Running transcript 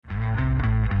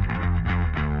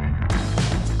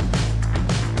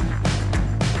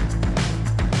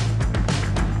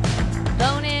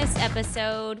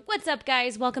episode. What's up,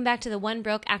 guys? Welcome back to the One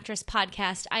Broke Actress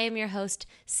podcast. I am your host,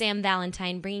 Sam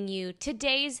Valentine, bringing you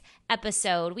today's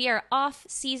episode. We are off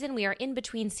season. We are in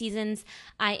between seasons.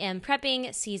 I am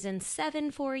prepping season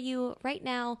 7 for you right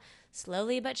now,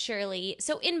 slowly but surely.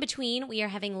 So in between, we are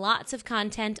having lots of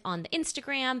content on the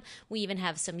Instagram. We even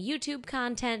have some YouTube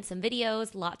content, some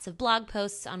videos, lots of blog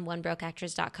posts on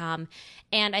onebrokeactress.com.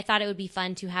 And I thought it would be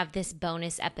fun to have this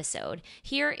bonus episode.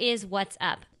 Here is what's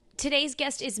up. Today's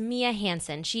guest is Mia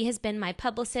Hansen. She has been my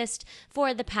publicist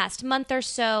for the past month or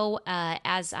so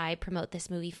as I promote this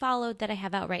movie Followed that I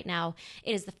have out right now.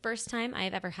 It is the first time I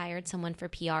have ever hired someone for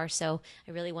PR, so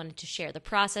I really wanted to share the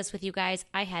process with you guys.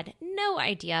 I had no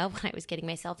idea what I was getting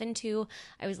myself into.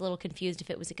 I was a little confused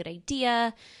if it was a good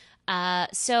idea.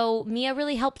 So Mia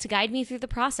really helped to guide me through the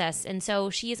process. And so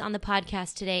she is on the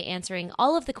podcast today answering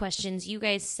all of the questions you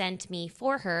guys sent me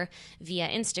for her via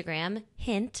Instagram.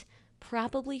 Hint,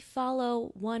 probably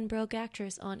follow One Broke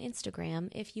Actress on Instagram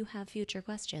if you have future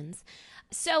questions.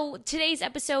 So today's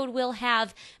episode will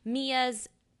have Mia's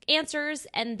answers,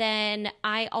 and then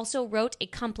I also wrote a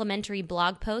complimentary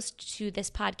blog post to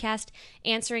this podcast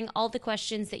answering all the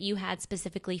questions that you had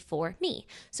specifically for me.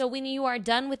 So when you are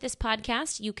done with this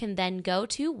podcast, you can then go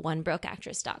to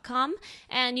onebrokeactress.com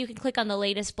and you can click on the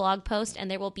latest blog post, and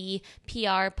there will be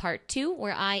PR part 2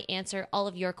 where I answer all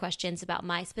of your questions about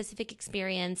my specific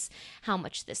experience, how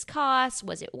much this costs,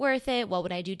 was it worth it, what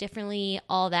would I do differently,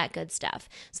 all that good stuff.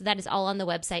 So that is all on the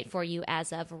website for you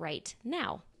as of right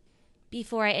now.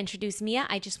 Before I introduce Mia,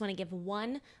 I just want to give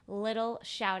one little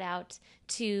shout out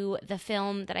to the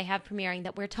film that I have premiering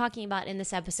that we're talking about in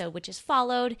this episode, which is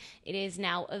Followed. It is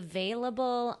now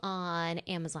available on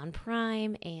Amazon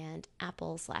Prime and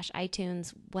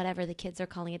Apple/iTunes, whatever the kids are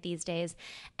calling it these days,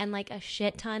 and like a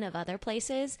shit ton of other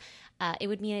places. It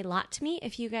would mean a lot to me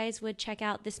if you guys would check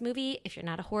out this movie. If you're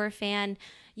not a horror fan,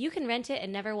 you can rent it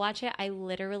and never watch it. I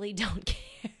literally don't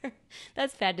care.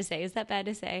 That's bad to say. Is that bad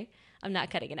to say? I'm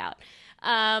not cutting it out.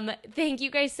 Thank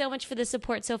you guys so much for the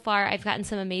support so far. I've gotten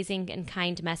some amazing and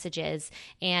kind messages,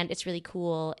 and it's really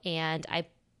cool. And I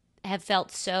have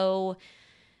felt so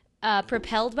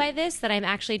propelled by this that I'm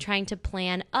actually trying to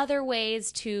plan other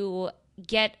ways to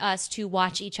get us to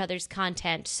watch each other's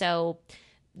content. So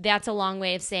that's a long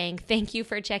way of saying thank you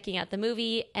for checking out the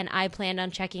movie, and I plan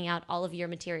on checking out all of your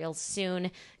materials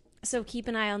soon. So keep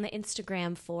an eye on the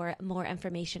Instagram for more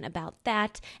information about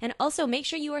that. And also make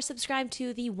sure you are subscribed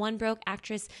to the One Broke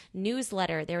Actress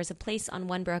newsletter. There is a place on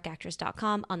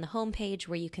onebrokeactress.com on the homepage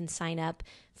where you can sign up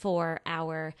for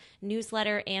our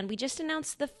newsletter. And we just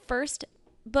announced the first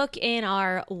book in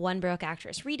our One Broke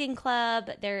Actress reading club.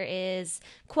 There is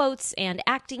quotes and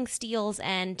acting steals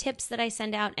and tips that I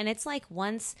send out. And it's like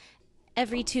once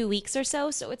every 2 weeks or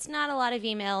so. So it's not a lot of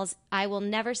emails. I will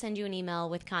never send you an email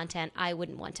with content I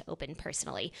wouldn't want to open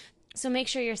personally. So make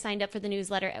sure you're signed up for the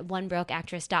newsletter at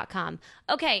onebrokeactress.com.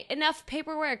 Okay, enough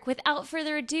paperwork. Without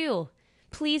further ado,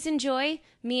 please enjoy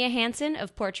Mia Hansen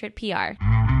of Portrait PR.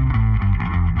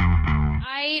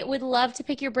 I would love to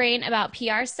pick your brain about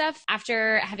PR stuff.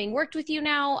 After having worked with you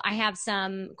now, I have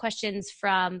some questions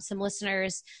from some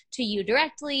listeners to you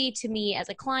directly, to me as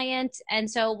a client. And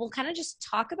so we'll kind of just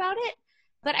talk about it.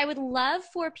 But I would love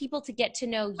for people to get to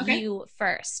know you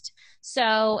first.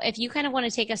 So if you kind of want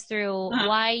to take us through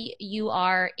why you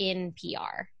are in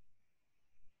PR.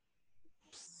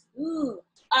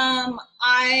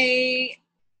 I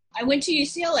went to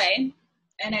UCLA.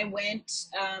 And I went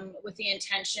with the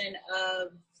intention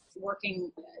of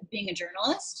being a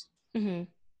journalist. Mm-hmm.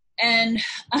 And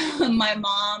my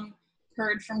mom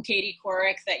heard from Katie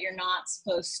Couric that you're not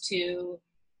supposed to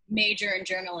major in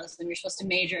journalism. You're supposed to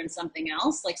major in something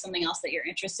else, like something else that you're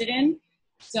interested in.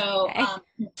 So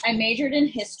I majored in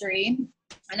history,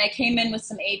 and I came in with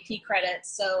some AP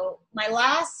credits. So my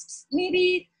last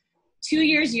maybe 2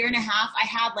 years, year and a half, I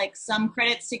had like some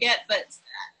credits to get, but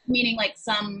meaning like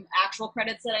some actual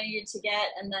credits that I needed to get,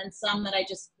 and then some that I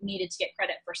just needed to get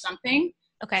credit for something.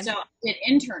 Okay. So I did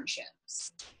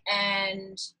internships,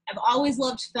 and I've always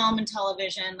loved film and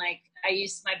television. Like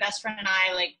my best friend and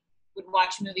I like would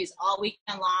watch movies all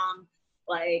weekend long.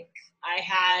 Like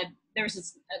there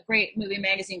was a great movie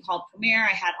magazine called Premiere.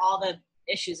 I had all the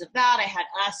issues of that. I had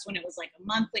Us when it was like a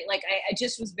monthly. Like I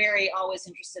just was always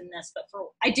interested in this, but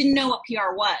I didn't know what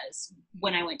PR was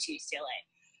when I went to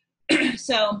UCLA.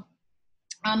 So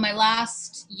my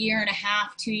last year and a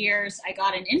half, 2 years, I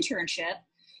got an internship,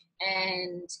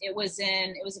 and it was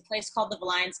a place called the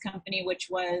Valiance Company, which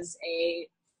was a,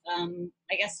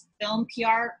 I guess, film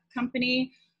PR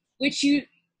company, which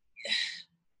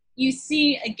you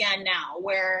see again now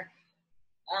where,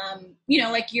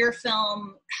 like your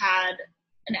film had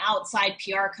an outside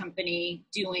PR company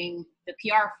doing the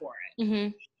PR for it. Mm-hmm.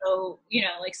 So, you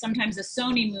know, like sometimes a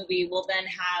Sony movie will then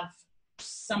have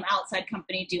some outside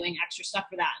company doing extra stuff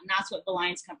for that. And that's what the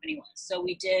Lions Company was. So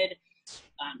we did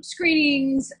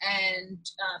screenings and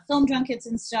film junkets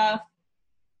and stuff.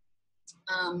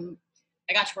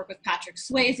 I got to work with Patrick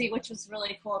Swayze, which was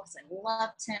really cool because I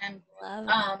loved him.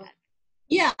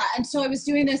 Yeah, and so I was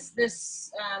doing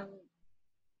this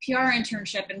PR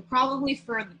internship, and probably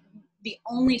for the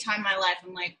only time in my life,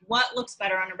 I'm like, what looks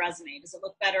better on a resume? Does it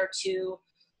look better to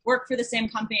work for the same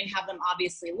company and have them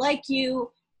obviously like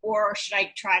you, or should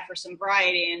I try for some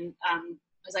variety? And I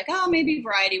was like, oh, maybe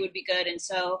variety would be good. And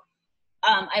so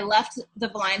I left the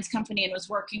Lions Company and was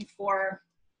working for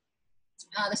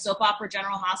the soap opera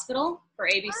General Hospital for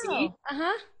ABC.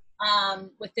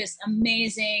 With this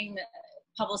amazing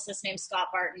publicist named Scott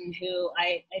Barton, who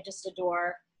I just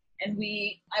adore. And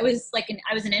I was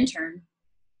an intern,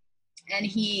 and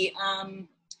he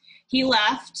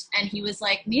left, and he was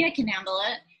like, me, I can handle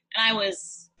it. And I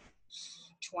was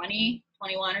 20,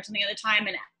 21 or something at the time.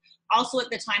 And also at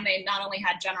the time, they not only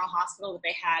had General Hospital, but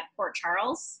they had Port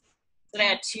Charles. So they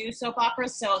had 2 soap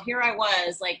operas. So here I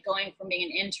was, like, going from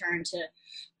being an intern to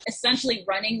essentially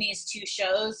running these 2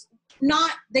 shows.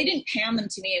 They didn't hand them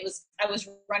to me. I was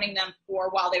running them for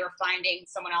while they were finding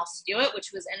someone else to do it, which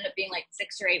ended up being like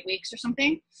 6 or 8 weeks or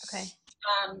something. Okay.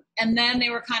 And then they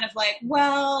were kind of like,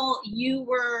 well, you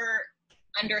were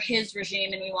under his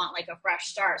regime and we want like a fresh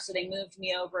start. So they moved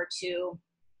me over to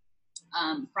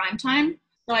primetime.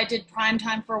 So I did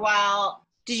primetime for a while.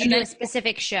 Did you do a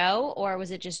specific show, or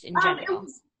was it just in general?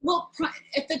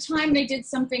 At the time they did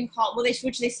something called,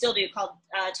 which they still do, called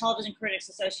Television Critics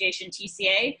Association,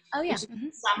 TCA. Oh, yeah. Which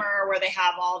is summer where they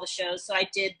have all the shows. So I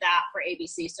did that for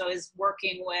ABC. So I was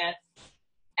working with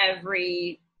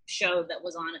every show that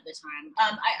was on at the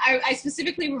time. I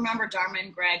specifically remember Dharma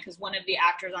and Greg, because one of the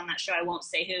actors on that show, I won't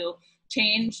say who,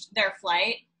 changed their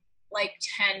flight like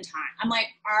 10 times. I'm like,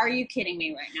 are you kidding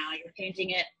me right now? You're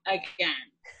changing it again.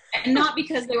 And not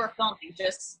because they were filming,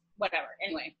 just whatever.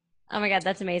 Anyway. Oh my God,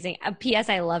 that's amazing. P.S.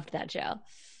 I loved that show.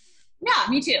 Yeah,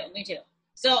 me too.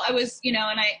 So I was,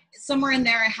 and somewhere in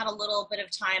there, I had a little bit of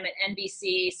time at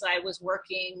NBC. So I was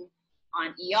working on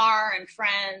ER and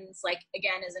Friends, like,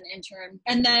 again, as an intern.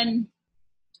 And then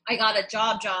I got a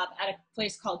job at a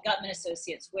place called Gutman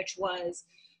Associates, which was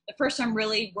the first time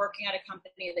really working at a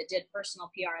company that did personal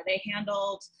PR. They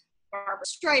handled Barbara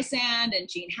Streisand and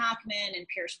Gene Hackman and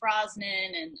Pierce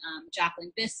Brosnan and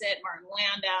Jacqueline Bisset, Martin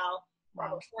Landau,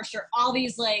 Robert Forster, all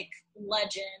these like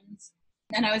legends.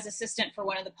 And I was assistant for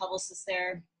one of the publicists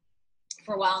there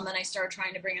for a while. And then I started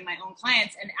trying to bring in my own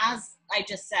clients. And as I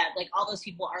just said, like, all those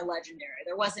people are legendary.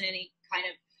 There wasn't any kind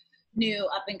of new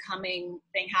up and coming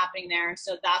thing happening there. And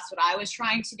so that's what I was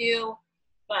trying to do.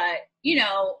 But,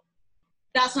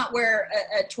 that's not where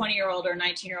a 20-year-old or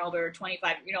 19-year-old or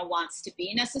 25, wants to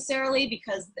be necessarily,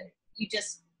 because you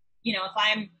just, if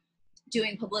I'm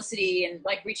doing publicity and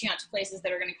like reaching out to places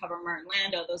that are going to cover Martin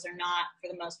Landau, those are not,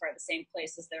 for the most part, the same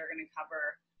places that are going to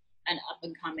cover an up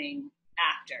and coming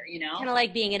actor, Kind of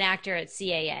like being an actor at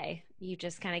CAA. You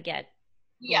just kind of get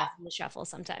lost in the shuffle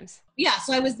sometimes. Yeah.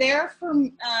 So I was there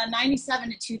from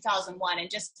 97 to 2001. And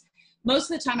just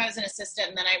most of the time I was an assistant.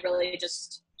 And then I really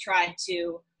just tried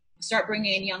to start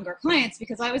bringing in younger clients,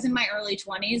 because I was in my early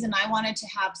 20s and I wanted to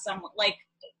have some, like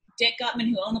Dick Gutman,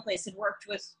 who owned the place, had worked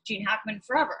with Gene Hackman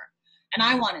forever. And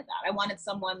I wanted that. I wanted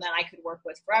someone that I could work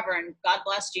with forever. And God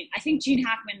bless Gene. I think Gene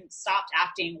Hackman stopped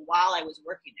acting while I was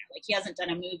working there. Like, he hasn't done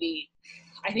a movie,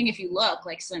 I think if you look,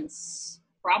 like since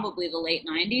probably the late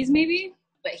 90s maybe.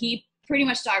 But he pretty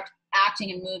much stopped acting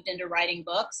and moved into writing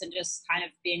books and just kind of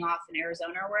being off in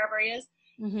Arizona or wherever he is.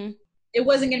 Mm-hmm. It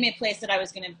wasn't going to be a place that I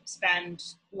was going to spend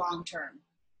long term.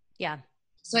 Yeah.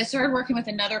 So I started working with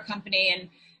another company, and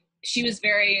she was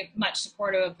very much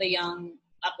supportive of the young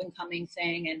up and coming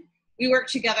thing. And we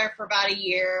worked together for about a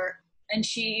year, and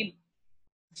she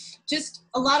just,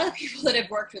 a lot of the people that I've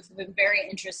worked with have been very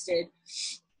interested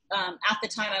at the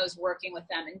time I was working with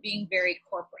them, and being very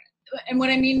corporate. And what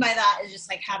I mean by that is just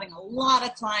like having a lot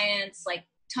of clients, like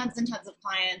tons and tons of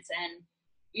clients, and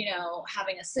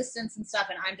having assistants and stuff.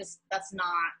 And that's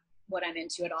not what I'm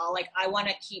into at all. Like, I want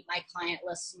to keep my client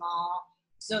list small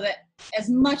so that as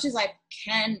much as I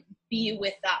can be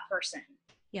with that person.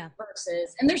 Yeah.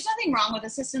 Versus, and there's nothing wrong with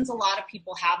assistants. A lot of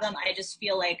people have them. I just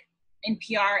feel like in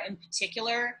PR in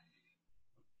particular,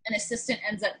 an assistant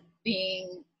ends up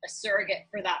being a surrogate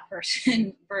for that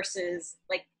person versus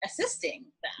like assisting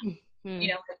them.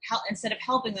 Mm-hmm. Instead of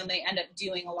helping them, they end up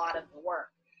doing a lot of the work.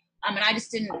 And I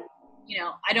just didn't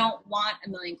I don't want a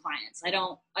million clients. I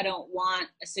don't want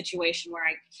a situation where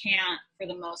I can't, for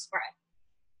the most part,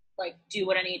 like do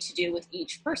what I need to do with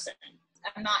each person.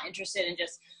 I'm not interested in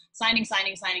just signing,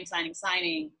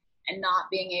 and not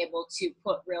being able to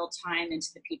put real time into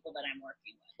the people that I'm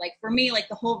working with. Like for me, like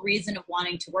the whole reason of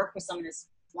wanting to work with someone is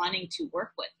wanting to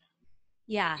work with them.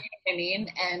 Yeah. You know what I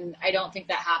mean? And I don't think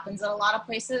that happens at a lot of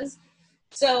places.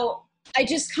 So I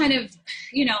just kind of,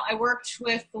 I worked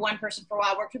with the one person for a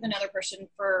while, worked with another person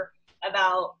for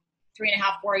about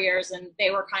 3.5, 4 years. And they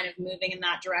were kind of moving in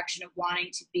that direction of wanting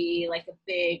to be like a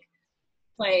big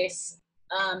place.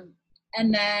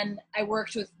 And then I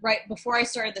worked with, right before I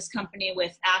started this company,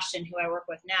 with Ashton, who I work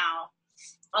with now.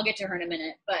 I'll get to her in a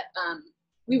minute, but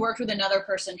we worked with another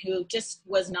person who just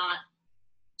was not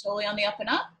totally on the up and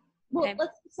up, well,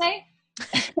 let's say.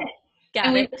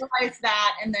 And we realized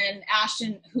that, and then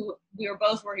Ashton, who we were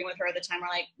both working with her at the time, were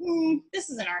like, this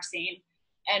isn't our scene.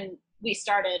 And we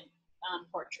started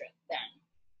Portrait then.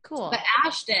 Cool. But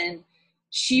Ashton,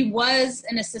 she was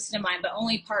an assistant of mine, but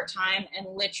only part-time, and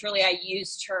literally I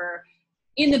used her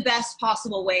in the best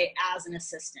possible way as an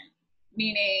assistant,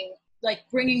 meaning like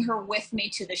bringing her with me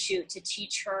to the shoot to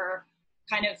teach her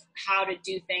kind of how to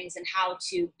do things and how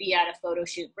to be at a photo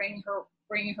shoot, bringing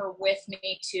her with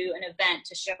me to an event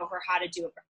to show her how to do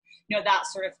it, that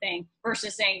sort of thing,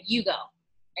 versus saying, you go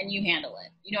and you handle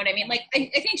it. You know what I mean? Like, I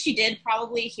think she did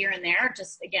probably here and there,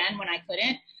 just again, when I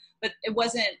couldn't, but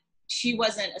she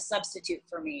wasn't a substitute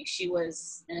for me. She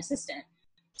was an assistant.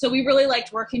 So we really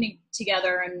liked working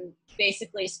together, and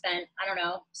basically spent,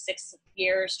 6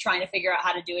 years trying to figure out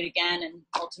how to do it again. And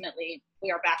ultimately we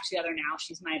are back together now.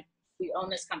 We own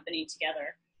this company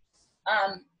together.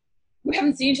 We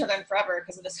haven't seen each other in forever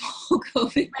because of this whole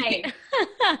COVID thing.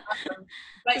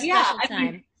 But yeah,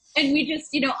 and we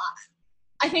just,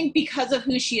 I think because of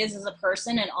who she is as a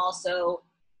person, and also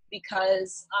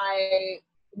because I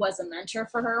was a mentor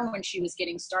for her when she was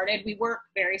getting started, we work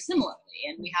very similarly,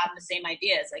 and we have the same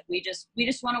ideas. Like we just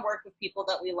want to work with people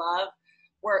that we love.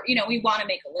 We want to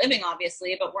make a living,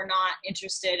 obviously, but we're not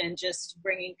interested in just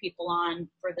bringing people on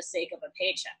for the sake of a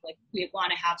paycheck. Like we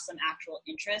want to have some actual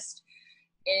interest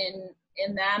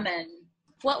in them. And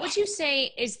what would you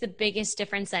say is the biggest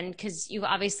difference then? Because you've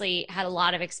obviously had a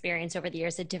lot of experience over the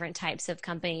years at different types of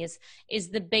companies. Is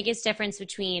the biggest difference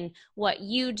between what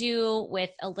you do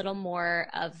with a little more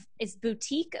of, is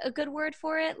boutique a good word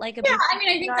for it? Like a I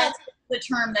think that's the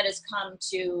term that has come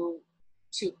to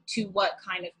what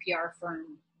kind of PR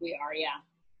firm we are.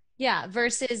 Yeah,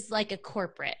 versus like a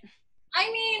corporate.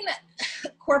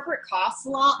 Corporate costs a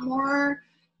lot more.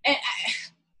 And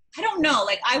I don't know.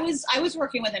 Like I was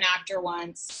working with an actor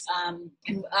once, and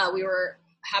we were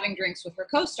having drinks with her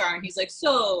co-star, and he's like,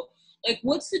 so like,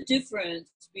 what's the difference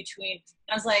between,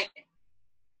 and I was like,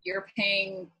 you're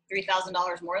paying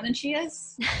 $3,000 more than she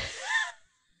is.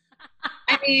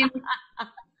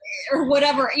 Or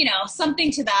whatever,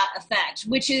 something to that effect,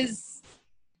 which is,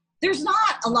 there's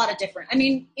not a lot of difference.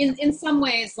 In some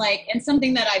ways, like, and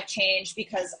something that I've changed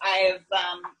because I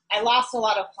lost a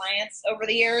lot of clients over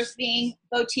the years being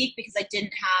boutique because I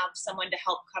didn't have someone to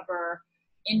help cover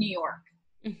in New York.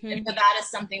 Mm-hmm. And so that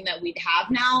is something that we'd have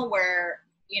now where,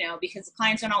 because the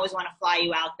clients don't always want to fly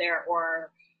you out there,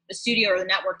 or the studio or the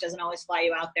network doesn't always fly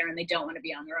you out there, and they don't want to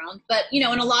be on their own. But,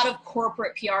 and a lot of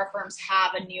corporate PR firms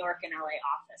have a New York and LA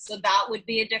office. So that would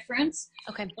be a difference.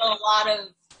 Okay. But a lot of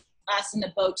us in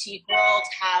the boutique world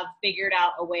have figured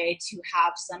out a way to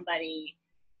have somebody,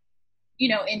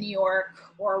 in New York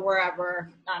or wherever,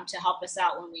 to help us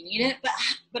out when we need it.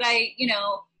 But I,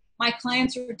 my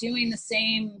clients are doing the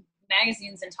same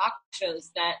magazines and talk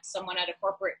shows that someone at a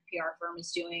corporate PR firm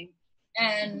is doing.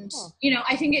 And,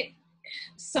 I think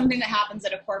something that happens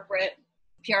at a corporate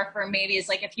PR firm maybe is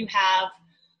like, if you have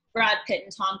Brad Pitt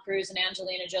and Tom Cruise and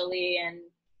Angelina Jolie and,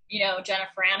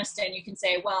 Jennifer Aniston, you can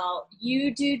say, well,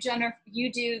 you do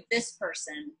this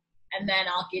person, and then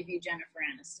I'll give you Jennifer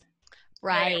Aniston.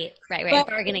 Right. But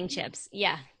bargaining chips.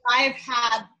 Yeah. I've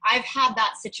had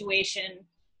that situation.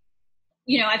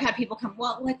 I've had people come,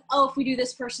 well, like, oh, if we do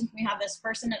this person, can we have this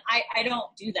person? And I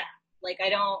don't do that. Like, I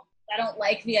don't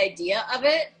like the idea of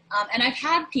it. And I've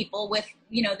had people with,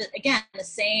 the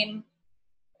same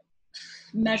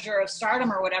measure of stardom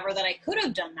or whatever that I could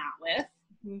have done that with,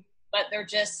 mm-hmm. But they're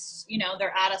just,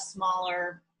 they're at a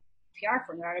smaller PR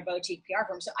firm, they're at a boutique PR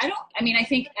firm. So I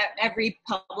think every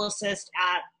publicist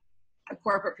at a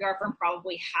corporate PR firm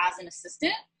probably has an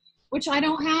assistant, which I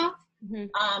don't have.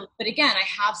 Mm-hmm. But again, I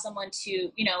have someone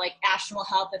to, like Ashton will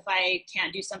help if I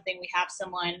can't do something. We have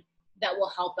someone that will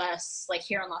help us, like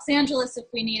here in Los Angeles if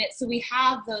we need it. So we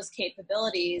have those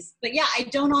capabilities. But yeah, I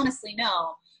don't honestly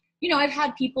know. I've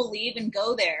had people leave and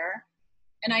go there,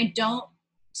 and I don't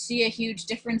see a huge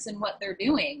difference in what they're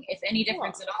doing, if any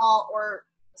difference at all, or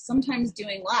sometimes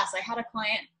doing less. I had a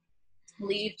client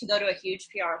leave to go to a huge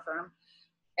PR firm,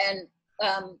 and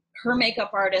her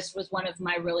makeup artist was one of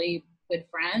my really good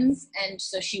friends, and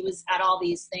so she was at all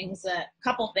these things,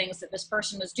 couple things that this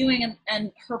person was doing,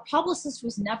 and her publicist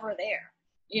was never there,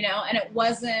 and it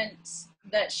wasn't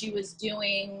that she was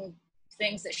doing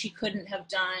things that she couldn't have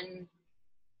done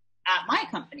at my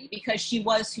company, because she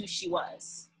was who she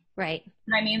was. Right.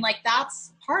 And I mean, like,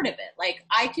 that's part of it. Like,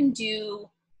 I can do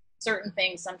certain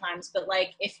things sometimes, but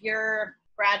like, if you're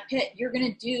Brad Pitt, you're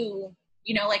going to do,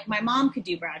 like my mom could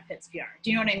do Brad Pitt's PR.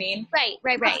 Do you know what I mean? Right.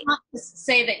 That's not to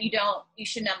say that you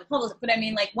shouldn't have a publicist, but I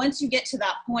mean, like, once you get to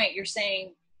that point, you're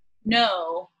saying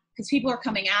no, because people are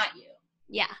coming at you.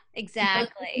 Yeah,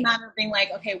 exactly. It's a matter of being like,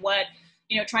 okay, what,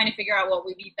 trying to figure out what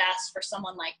would be best for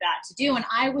someone like that to do. And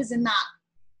I was in that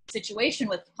situation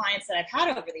with clients that I've had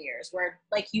over the years, where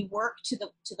like you work to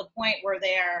the point where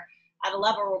they're at a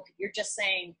level where you're just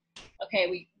saying, okay,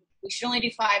 we should only do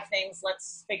 5 things.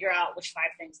 Let's figure out which 5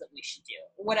 things that we should do,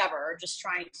 or whatever, or just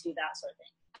trying to do that sort of thing.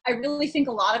 I really think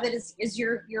a lot of it is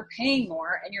you're paying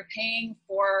more, and you're paying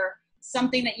for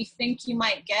something that you think you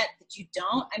might get that you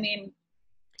don't. I mean,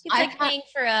 it's like paying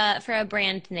for a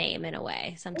brand name in a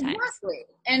way sometimes. Exactly.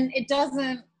 And it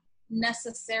doesn't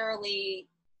necessarily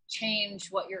change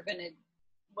what's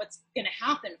gonna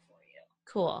happen for you.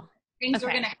 Cool. Things are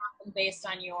gonna happen based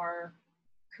on your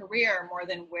career more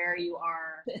than where you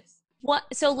are.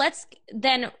 So let's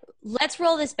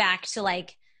roll this back to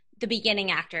like the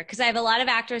beginning actor, because I have a lot of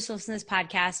actors who listen to this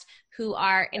podcast who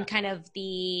are in kind of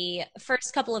the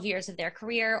first couple of years of their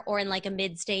career, or in like a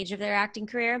mid stage of their acting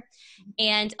career.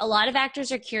 And a lot of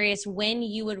actors are curious when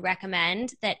you would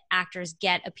recommend that actors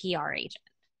get a PR agent.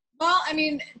 Well, I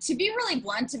mean, to be really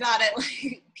blunt about it,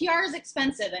 like, PR is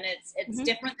expensive, and it's mm-hmm.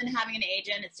 different than having an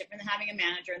agent. It's different than having a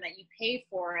manager, and that you pay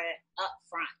for it up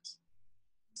front.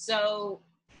 So,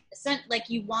 like,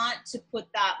 you want to put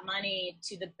that money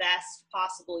to the best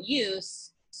possible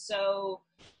use. So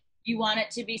you want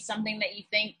it to be something that you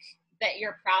think that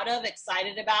you're proud of,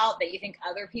 excited about, that you think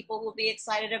other people will be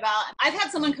excited about. I've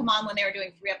had someone come on when they were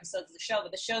doing 3 episodes of the show,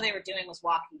 but the show they were doing was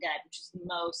Walking Dead, which is the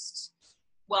most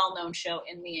well-known show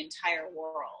in the entire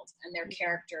world, and their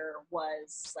character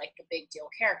was like a big deal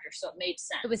character, so it made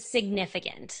sense. It was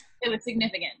significant.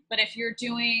 But if you're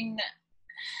doing,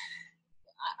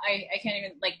 I can't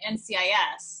even, like,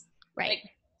 NCIS, right? Like,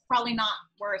 probably not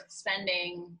worth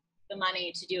spending the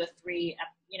money to do a 3,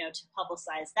 to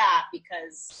publicize that,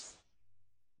 because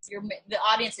the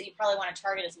audience that you probably want to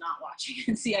target is not watching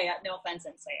NCIS. No offense,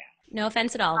 NCIS. No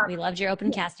offense at all. We loved your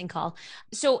open casting call.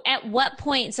 So at what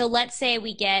point, so let's say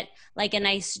we get like a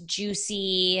nice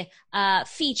juicy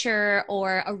feature,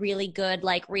 or a really good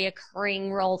like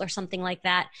reoccurring role or something like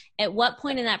that. At what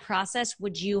point in that process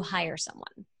would you hire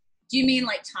someone? Do you mean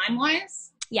like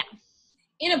time-wise? Yeah.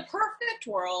 In a perfect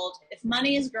world, if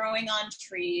money is growing on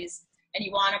trees and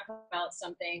you want to promote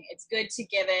something, it's good to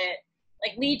give it,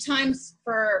 like, lead times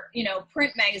for,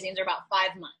 print magazines are about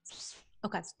 5 months.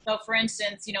 Okay. So for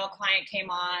instance, a client came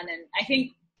on, and I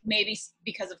think maybe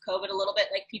because of COVID a little bit,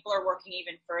 like, people are working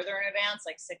even further in advance,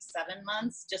 like 6-7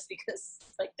 months, just because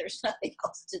like there's nothing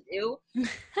else to do.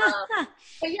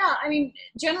 But yeah, I mean,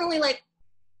 generally like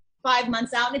 5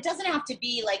 months out, and it doesn't have to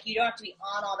be like, you don't have to be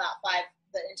on all that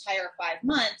the entire 5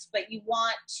 months, but you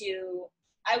want to,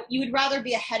 you would rather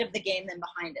be ahead of the game than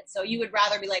behind it. So you would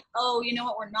rather be like, oh, you know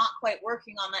what, we're not quite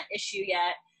working on that issue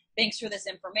yet. Thanks for this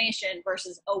information,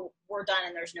 versus, oh, we're done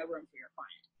and there's no room for your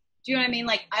client. Do you know what I mean?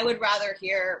 Like, I would rather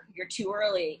hear you're too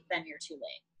early than you're too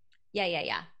late.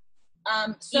 Yeah.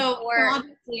 So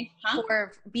obviously,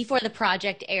 before the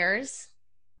project airs,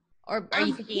 or are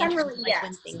you thinking generally, like yes.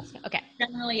 When things, okay.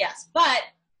 Generally, yes. But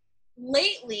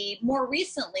lately, more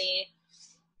recently,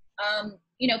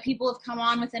 people have come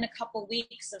on within a couple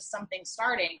weeks of something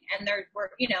starting, and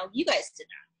you guys did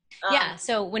that. Yeah.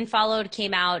 So when Followed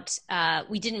came out,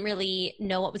 we didn't really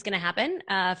know what was going to happen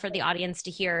for the audience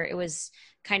to hear. It was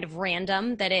kind of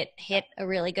random that it hit a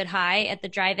really good high at the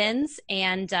drive-ins,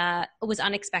 and it was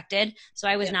unexpected. So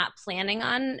I was not planning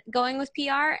on going with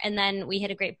PR, and then we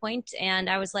hit a great point, and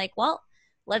I was like, well,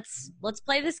 let's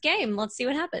play this game. Let's see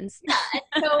what happens. Yeah.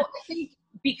 And so I think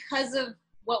because of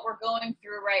what we're going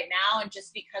through right now, and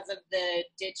just because of the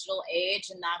digital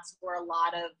age, and that's where a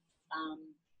lot of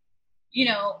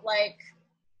like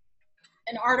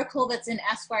an article that's in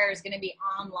Esquire is going to be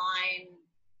online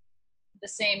the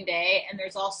same day, and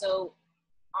there's also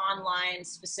online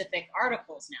specific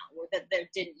articles now that there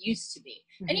didn't used to be.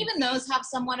 Mm-hmm. And even those have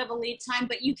somewhat of a lead time,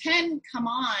 but you can come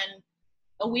on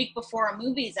a week before a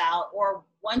movie's out or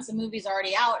once a movie's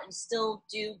already out and still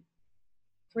do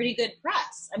pretty good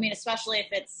press. I mean, especially if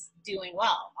it's doing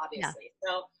well, obviously. Yeah.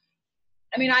 So,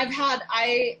 I mean,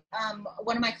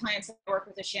 one of my clients I work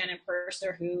with is Shannon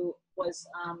Purser, who was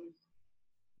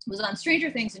on Stranger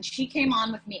Things, and she came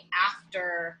on with me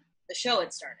after the show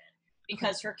had started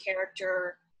because her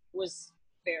character was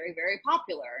very, very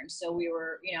popular. And so we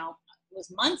were, it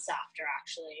was months after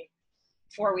actually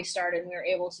before we started, and we were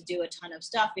able to do a ton of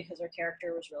stuff because her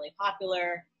character was really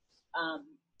popular.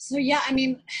 So yeah, I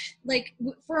mean, like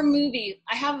for a movie,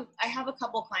 I have a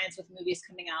couple clients with movies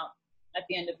coming out at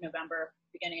the end of November,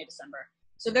 beginning of December.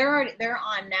 So they're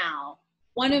on now.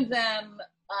 One of them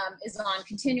is on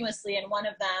continuously, and one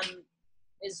of them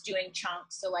is doing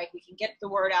chunks. So like we can get the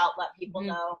word out, let people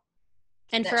know.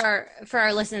 And for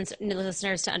our listeners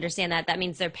to understand that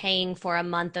means they're paying for a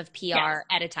month of PR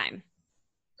at a time.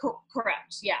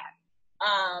 Correct. Yeah.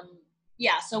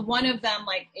 Yeah. So one of them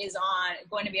is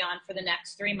going to be on for the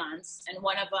next 3 months. And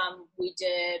one of them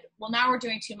now we're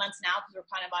doing 2 months now because we're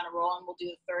kind of on a roll, and we'll do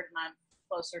the third month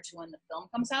closer to when the film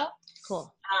comes out.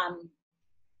 Cool.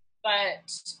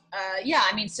 Yeah,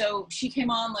 I mean, so she came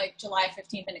on July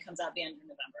 15th and it comes out the end of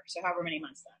November. So however many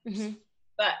months then. Mm-hmm.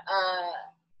 But,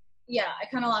 yeah, I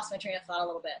kind of lost my train of thought a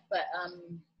little bit, but,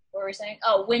 what were we saying?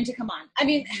 Oh, when to come on. I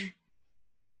mean,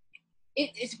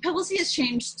 publicity has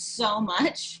changed so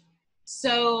much.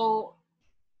 So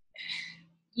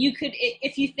you could,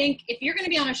 if you're going to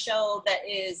be on a show that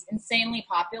is insanely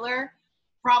popular,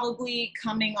 probably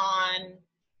coming on,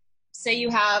 say you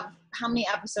have, how many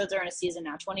episodes are in a season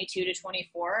now? 22 to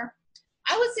 24.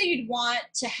 I would say you'd want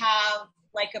to have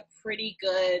a pretty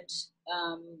good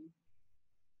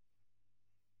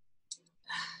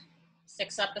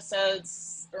 6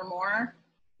 episodes or more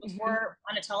before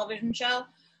on a television show,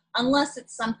 unless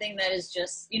it's something that is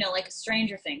just, like a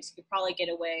Stranger Things, you could probably get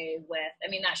away with. I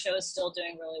mean, that show is still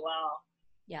doing really well.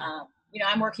 Yeah.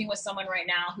 I'm working with someone right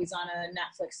now who's on a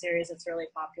Netflix series that's really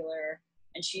popular,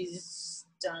 and she's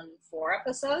done 4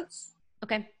 episodes.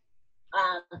 Okay.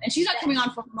 And she's not coming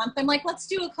on for a month. I'm like, let's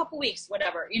do a couple weeks,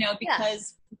 whatever,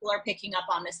 because people are picking up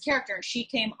on this character. And she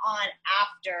came on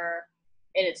after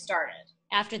it had started.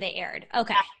 After they aired.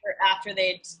 Okay. After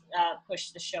they'd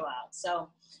pushed the show out. So,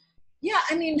 yeah,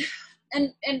 I mean,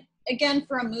 and again,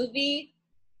 for a movie,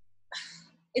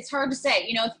 it's hard to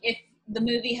say, if the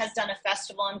movie has done a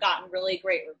festival and gotten really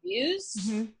great reviews,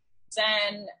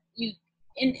 then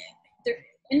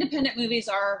independent movies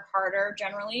are harder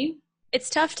generally. It's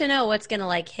tough to know what's going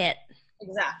to hit.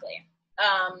 Exactly.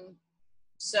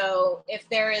 So if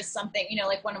there is something,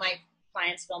 like one of my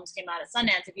clients' films came out at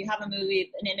Sundance, if you have a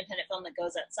movie, an independent film that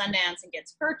goes at Sundance and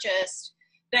gets purchased,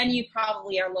 then you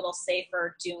probably are a little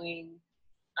safer doing,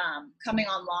 coming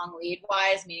on long lead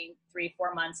wise, meaning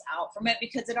 3-4 months out from it,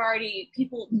 because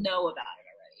people know about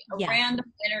it already. A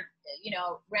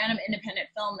random independent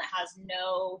film that has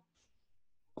no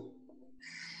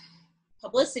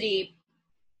publicity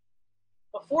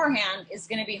beforehand is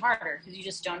going to be harder because you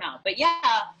just don't know. But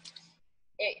yeah,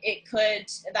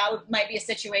 might be a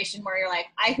situation where you're like,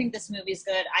 I think this movie's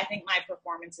good. I think my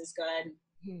performance is good.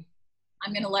 Mm-hmm.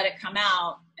 I'm going to let it come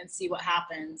out and see what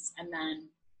happens, and then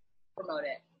promote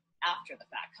it after the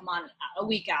fact. Come on a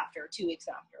week after, 2 weeks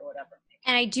after, whatever.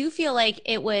 And I do feel like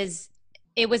it was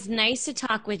nice to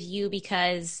talk with you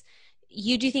because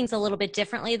you do things a little bit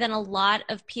differently than a lot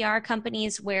of PR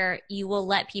companies where you will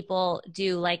let people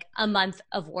do a month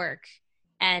of work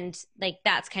and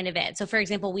that's kind of it. So for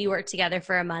example, we worked together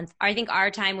for a month. I think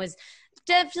our time was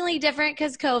definitely different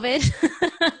because COVID.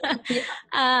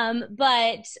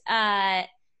 But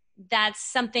that's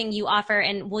something you offer.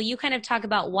 And will you kind of talk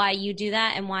about why you do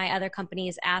that and why other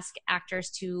companies ask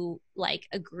actors to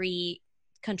agree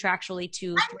contractually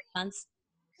to 3 months?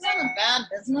 Because I'm a bad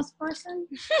business person.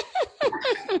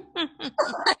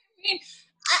 I mean,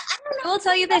 I will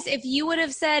tell you this: if you would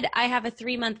have said I have a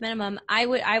 3-month minimum, I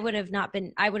would have not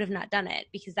done it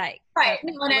because I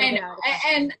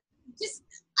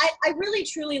really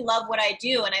truly love what I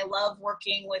do, and I love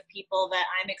working with people that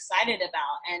I'm excited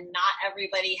about. And not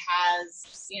everybody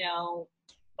has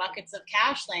buckets of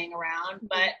cash laying around,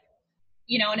 but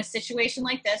in a situation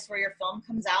like this where your film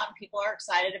comes out and people are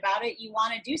excited about it, you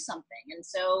want to do something. And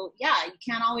so, yeah, you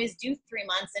can't always do 3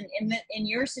 months. And in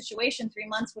your situation, 3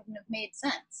 months wouldn't have made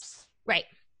sense. Right.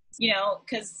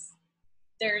 Because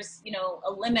there's,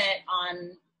 a limit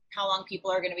on how long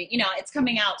people are going to be, it's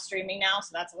coming out streaming now. So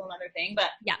that's a whole other thing.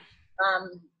 But yeah.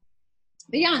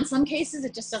 But yeah, in some cases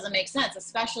it just doesn't make sense,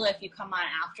 especially if you come on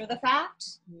after the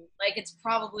fact. It's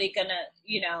probably gonna,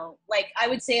 I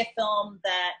would say a film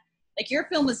that, your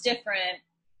film was different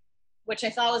which I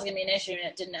thought was going to be an issue, and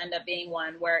it didn't end up being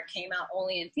one, where it came out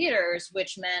only in theaters,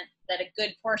 which meant that a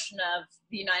good portion of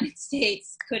the United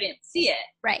States couldn't see it.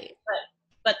 Right.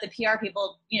 But the PR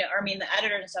people, the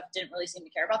editors and stuff didn't really seem to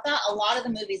care about that. A lot of the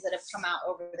movies that have come out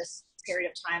over this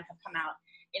period of time have come out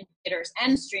in theaters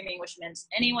and streaming, which means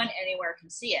anyone, anywhere can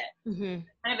see it. Mm-hmm.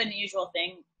 Kind of an unusual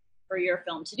thing for your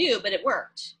film to do, but it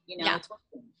worked. Yeah. It's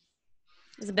working.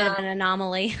 It was a bit of an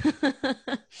anomaly.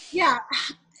 Yeah,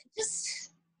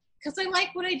 just because I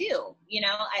like what I do,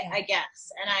 I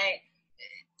guess. And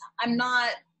I'm not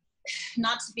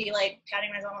to be like patting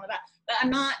myself on the back, but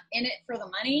I'm not in it for the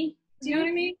money. Do you know what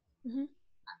I mean? Mm-hmm.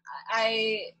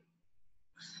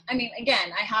 I mean,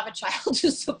 again, I have a child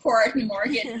to support and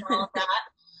mortgage and all of that,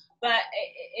 but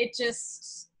it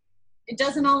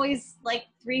doesn't always, like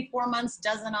 3-4 months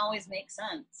doesn't always make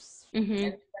sense. Mm-hmm.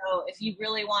 And so if you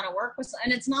really want to work with,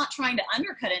 and it's not trying to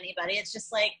undercut anybody, it's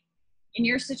just like in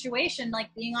your situation,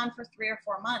 like being on for 3 or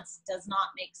 4 months does not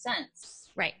make sense.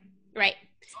 Right.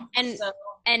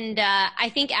 And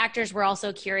I think actors were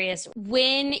also curious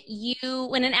when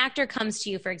an actor comes to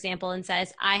you, for example, and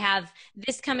says, I have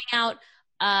this coming out,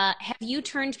 have you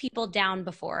turned people down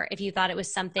before if you thought it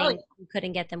was something you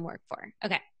couldn't get them work for?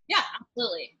 Okay. Yeah,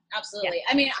 absolutely. Yeah.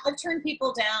 I mean, I've turned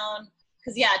people down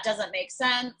because it doesn't make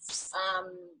sense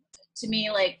to me,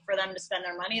 like for them to spend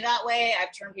their money that way.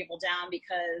 I've turned people down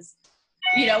because,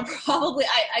 probably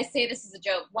I say this as a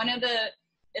joke.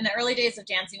 In the early days of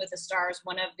Dancing with the Stars,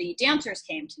 one of the dancers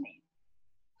came to me,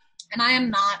 and I am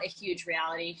not a huge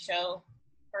reality show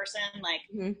person. Like,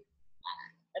 mm-hmm.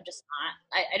 I'm just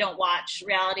not. I don't watch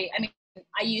reality. I mean,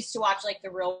 I used to watch like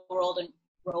The Real World and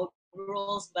Road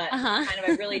Rules, but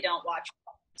I really don't watch.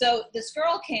 So this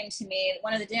girl came to me,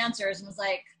 one of the dancers, and was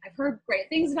like, I've heard great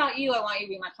things about you. I want you to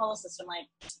be my publicist. I'm like,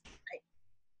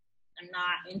 I'm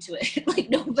not into it. Like,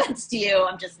 no offense to you.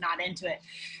 I'm just not into it.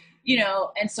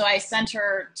 And so I sent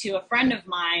her to a friend of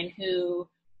mine who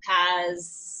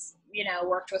has,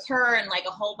 worked with her and like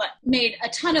made a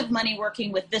ton of money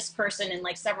working with this person and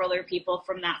like several other people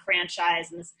from that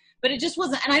franchise. But it just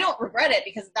wasn't, and I don't regret it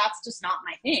because that's just not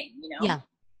my thing, Yeah.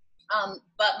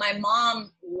 But my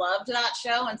mom loved that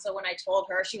show. And so when I told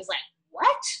her, she was like,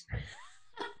 what?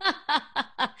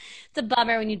 It's a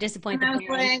bummer when you disappoint the parents.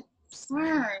 Like,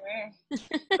 sorry.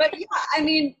 But yeah, I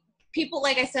mean, people,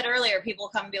 like I said earlier, people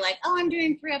come and be like, oh, I'm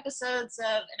doing 3 episodes of,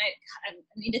 and I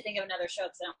need to think of another show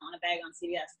because I don't want to bag on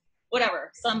CBS,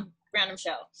 whatever, some random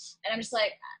show. And I'm just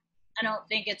like, I don't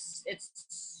think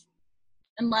it's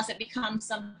unless it becomes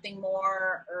something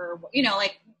more, or,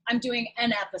 like I'm doing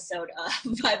an episode of,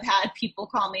 I've had people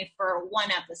call me for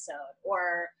 1 episode,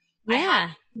 or I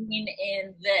have seen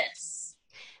in this.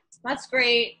 That's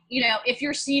great. If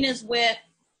your scene is with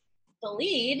the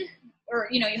lead, or,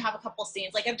 you have a couple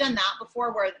scenes, like I've done that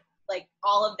before where like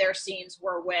all of their scenes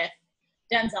were with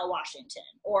Denzel Washington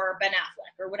or Ben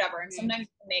Affleck or whatever. And sometimes you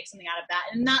can make something out of that.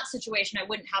 And in that situation, I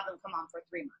wouldn't have them come on for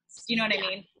 3 months. You know what I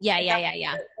mean? Yeah. So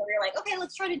you're like, okay,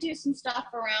 let's try to do some stuff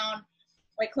around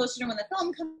like closer to when the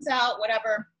film comes out,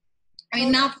 whatever. I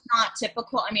mean, that's not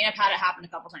typical. I mean, I've had it happen a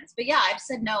couple times, but yeah, I've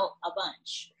said no a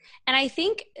bunch. And I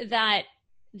think that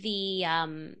the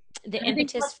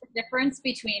impetus, what's the difference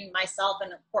between myself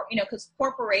and because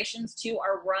corporations too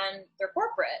they're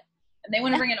corporate and they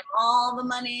want to bring in all the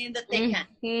money that they can.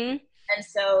 And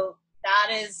so that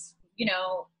is,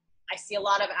 I see a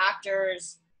lot of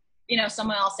actors,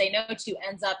 someone I'll say no to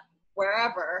ends up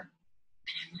wherever,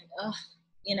 and I'm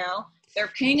like,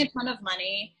 they're paying a ton of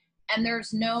money and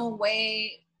there's no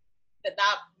way that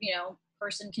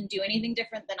person can do anything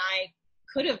different than I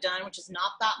could have done, which is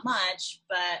not that much,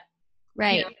 but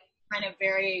right. Kind of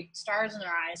very stars in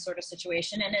their eyes sort of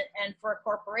situation. And for a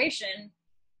corporation,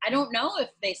 I don't know if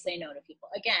they say no to people,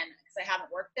 again, because I haven't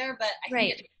worked there, but I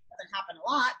think it doesn't happen a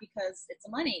lot because it's a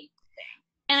money thing.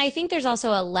 And I think there's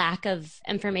also a lack of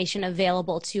information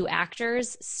available to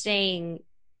actors saying,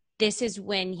 this is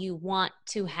when you want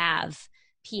to have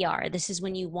PR. This is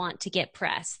when you want to get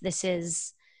press. This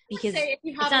is because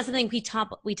it's not something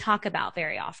we talk about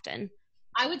very often.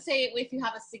 I would say if you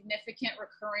have a significant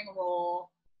recurring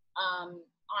role on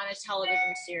a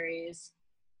television series,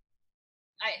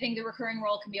 I think the recurring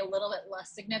role can be a little bit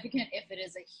less significant if it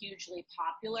is a hugely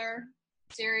popular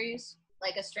series,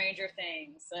 like a Stranger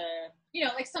Things,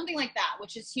 like something like that,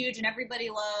 which is huge and everybody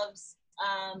loves.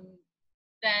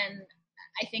 Then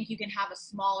I think you can have a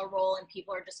smaller role and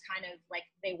people are just kind of like,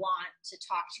 they want to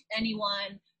talk to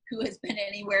anyone who has been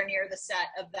anywhere near the set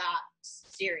of that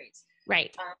series.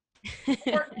 Right.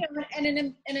 Or, and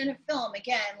in a film,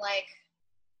 again, like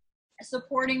a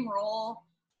supporting role,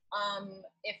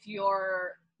 if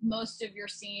most of your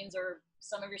scenes are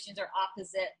some of your scenes are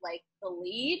opposite like the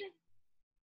lead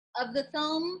of the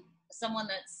film, someone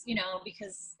that's, you know,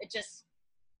 because it just,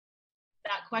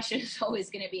 that question is always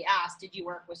going to be asked, did you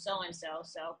work with so-and-so?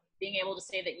 So being able to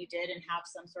say that you did and have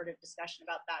some sort of discussion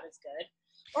about that is good.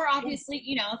 Or obviously,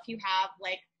 you know, if you have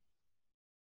like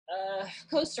a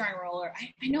co-starring role, or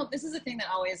I know this is a thing that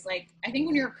always, like, I think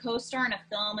when you're a co-star in a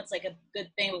film, it's like a good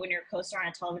thing, but when you're a co-star on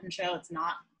a television show, it's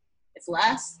not, it's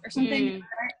less or something.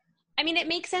 Right? I mean, it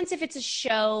makes sense if it's a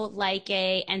show like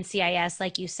a NCIS,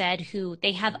 like you said, who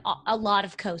they have a lot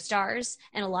of co-stars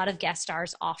and a lot of guest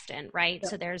stars often, right? Yeah.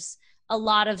 So there's a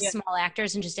lot of small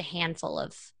actors and just a handful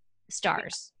of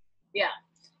stars. Yeah.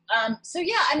 So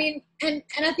yeah, I mean, and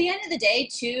at the end of the day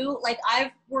too, like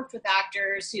I've worked with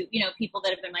actors who, you know, people that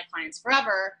have been my clients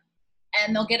forever,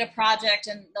 and they'll get a project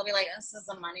and they'll be like, this is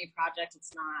a money project.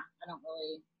 It's not, I don't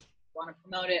really want to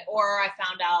promote it. Or I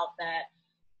found out that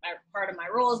part of my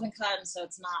role has been cut, and so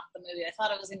it's not the movie I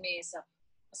thought it was going to be.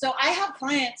 So I have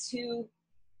clients who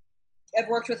I've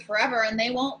worked with forever, and they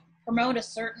won't promote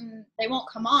they won't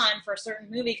come on for a certain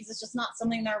movie because it's just not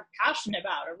something they're passionate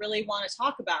about or really want to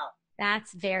talk about.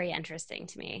 That's very interesting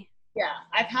to me. Yeah,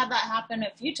 I've had that happen a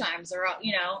few times, or,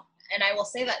 you know, and I will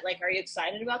say that, like, are you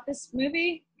excited about this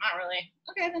movie? Not really.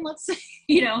 Okay, then let's,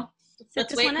 you know,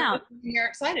 let's wait for what you're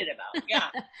excited about. Yeah.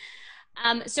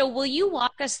 So will you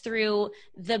walk us through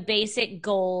the basic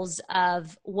goals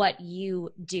of what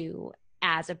you do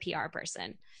as a PR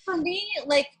person? For me,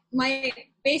 like, my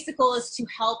basic goal is to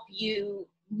help you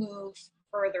move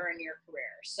further in your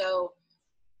career. So,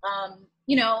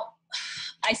 you know,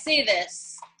 I say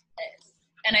this,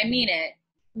 and I mean it,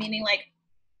 meaning, like,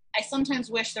 I sometimes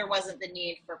wish there wasn't the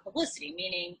need for publicity,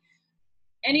 meaning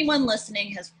anyone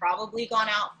listening has probably gone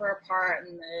out for a part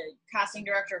and the casting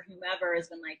director, whomever, has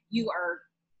been like, you are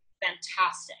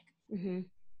fantastic. Mm-hmm.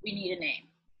 We need a name.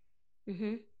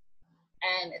 Mm-hmm.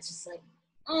 And it's just like,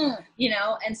 you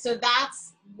know, and so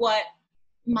that's what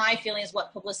my feeling is,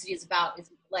 what publicity is about, is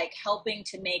like helping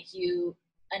to make you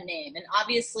a name. And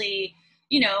obviously,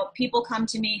 you know, people come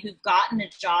to me who've gotten a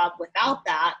job without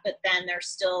that, but then they're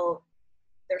still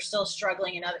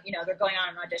struggling, and, you know, they're going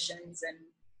on auditions and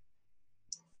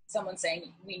someone's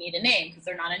saying we need a name because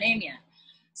they're not a name yet.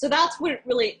 So that's what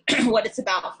really what it's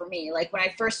about for me. Like when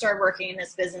I first started working in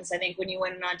this business, I think when you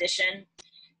went an audition,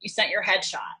 you sent your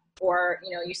headshot, or,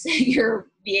 you know, you sent your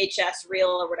VHS reel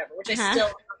or whatever, which I still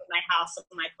have in my house, some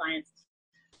of my clients'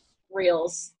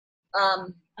 reels.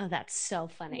 Oh, that's so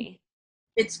funny.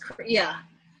 It's yeah.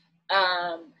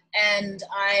 And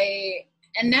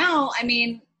now, I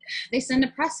mean, they send a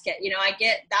press kit, you know,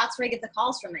 that's where I get the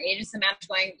calls from the agents and managers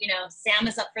going, you know, Sam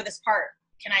is up for this part.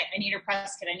 I need her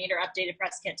press kit. I need her updated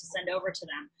press kit to send over to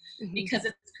them, mm-hmm. because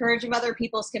it's the courage of other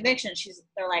people's conviction.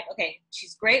 They're like, okay,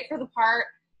 she's great for the part.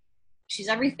 She's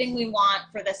everything we want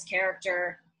for this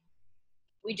character.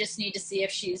 We just need to see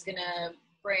if she's going to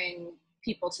bring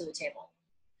people to the table,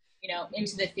 you know,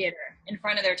 into the theater, in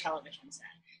front of their television set.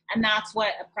 And that's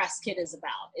what a press kit is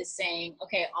about, is saying,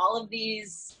 okay, all of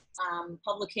these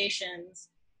publications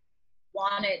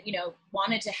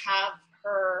wanted to have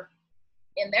her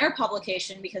in their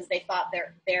publication because they thought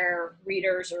their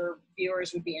readers or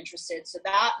viewers would be interested. So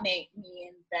that may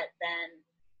mean that then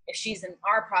if she's in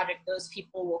our project, those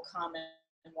people will come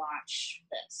and watch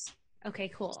this. Okay,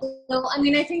 cool. So, I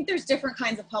mean, I think there's different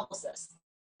kinds of publicists.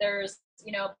 There's,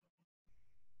 you know,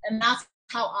 and that's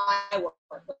how I work.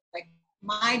 Like,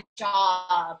 my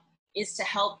job is to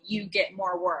help you get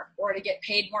more work, or to get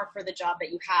paid more for the job that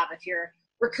you have if you're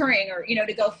recurring, or, you know,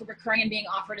 to go for recurring and being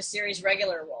offered a series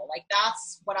regular role. Like,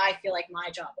 that's what I feel like my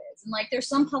job is. And like, there's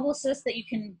some publicists that you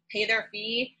can pay their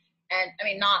fee, and I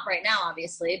mean, not right now,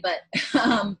 obviously, but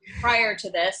prior to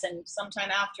this and sometime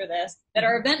after this, that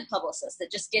are event publicists that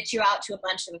just get you out to a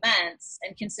bunch of events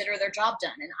and consider their job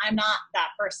done. And I'm not that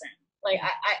person. Like,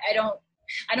 I don't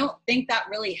think that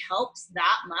really helps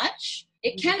that much.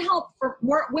 It can help for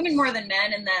more women more than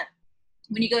men, in that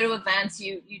when you go to events,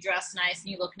 you dress nice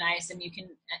and you look nice, and you can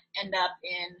end up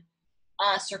in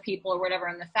us or people or whatever,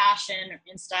 in the fashion or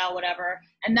in style, whatever,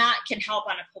 and that can help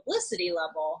on a publicity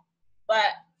level. But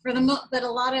but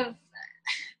a lot of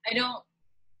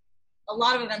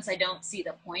events I don't see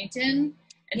the point in,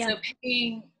 and so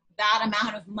paying that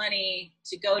amount of money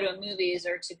to go to movies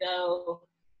or to go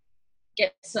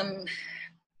get some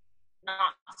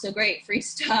not so great free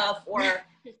stuff, or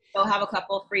go have a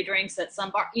couple of free drinks at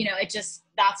some bar, you know,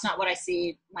 that's not what I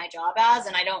see my job as,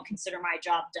 and I don't consider my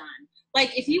job done.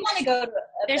 Like, if you want to go to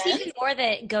there's even more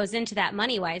that goes into that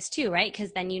money wise too, right?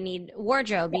 Because then you need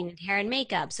wardrobe, you need hair and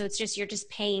makeup, so it's just, you're just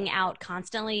paying out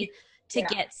constantly to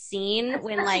get seen.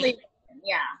 Especially, when, like,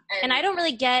 yeah. And I don't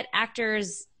really get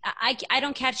actors. I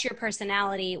don't catch your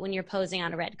personality when you're posing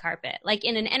on a red carpet. Like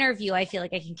in an interview, I feel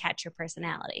like I can catch your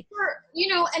personality.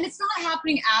 And it's not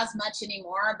happening as much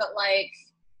anymore, but like,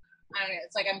 I don't know,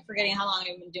 it's like I'm forgetting how long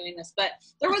I've been doing this, but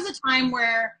there was a time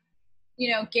where,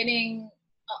 getting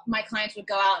my clients would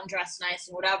go out and dress nice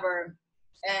and whatever,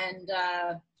 and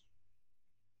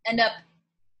end up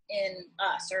in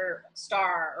Us or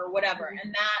Star or whatever. Mm-hmm.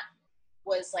 And that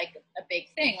was like a big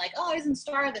thing. Like, oh, I was in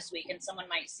Star this week, and someone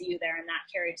might see you there, and that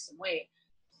carried some weight.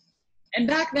 And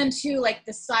back then too, like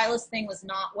the stylist thing was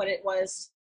not what it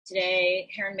was today.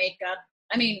 Hair and makeup.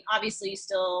 I mean, obviously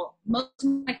most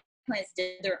of my clients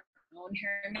did their own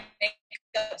hair and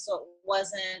makeup, so it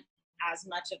wasn't as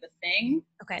much of a thing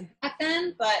back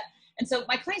then. And so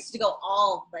my clients used to go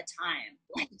all the time,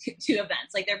 like to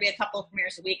events. Like there'd be a couple of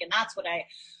premieres a week, and that's what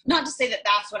not to say that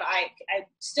that's what I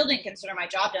still didn't consider my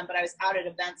job done, but I was out at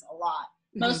events a lot.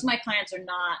 Mm-hmm. Most of my clients are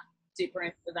not super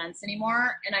into events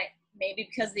anymore, and maybe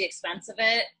because of the expense of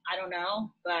it, I don't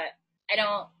know, but I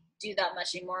don't do that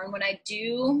much anymore. And when I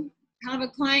do have a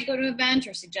client go to an event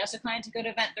or suggest a client to go to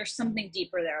an event, there's something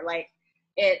deeper there. Like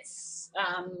it's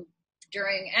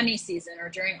during Emmy season or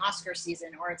during Oscar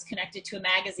season, or it's connected to a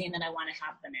magazine that I want to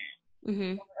have them in.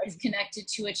 Mm-hmm. Or it's connected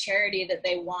to a charity that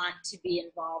they want to be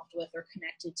involved with or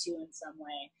connected to in some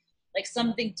way. Like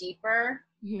something deeper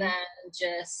mm-hmm. than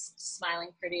just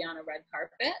smiling pretty on a red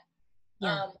carpet.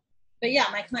 Yeah. But yeah,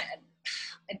 my client,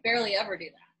 I barely ever do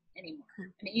that anymore.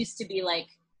 And it used to be like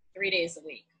 3 days a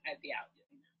week I'd be out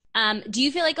doing that. Do you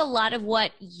feel like a lot of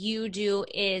what you do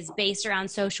is based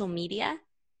around social media?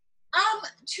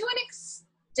 To an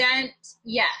extent,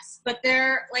 yes. But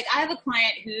I have a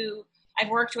client who I've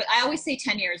worked with, I always say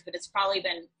 10 years, but it's probably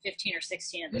been 15 or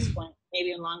 16 at this point, maybe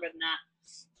even longer than that.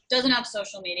 Doesn't have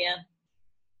social media.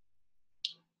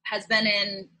 Has been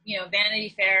in, Vanity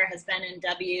Fair, has been in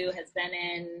W, has been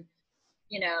in,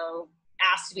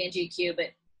 asked to be in GQ,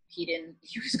 but he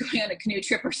was going on a canoe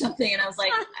trip or something. And I was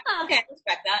like, okay, I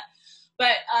respect that.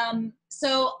 But,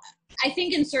 so I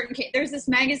think in certain cases, there's this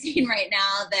magazine right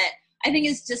now that I think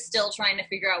is just still trying to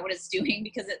figure out what it's doing,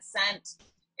 because it sent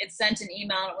an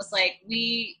email and it was like,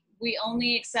 we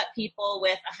only accept people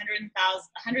with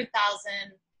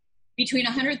 100,000, between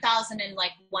 100,000 and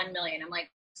like 1 million. I'm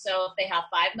like, so if they have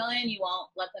 5 million, you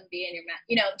won't let them be in your,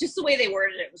 just the way they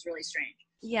worded it was really strange.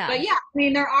 Yeah. But yeah, I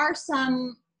mean, there are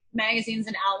some magazines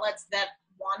and outlets that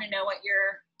want to know what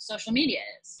your social media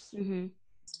is. Mm-hmm.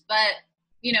 But,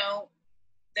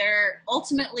 they're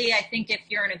ultimately, I think if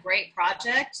you're in a great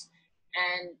project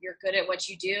and you're good at what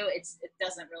you do, it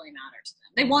doesn't really matter to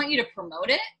them. They want you to promote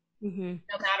it mm-hmm.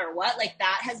 no matter what. Like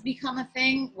that has become a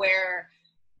thing where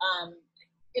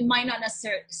it might not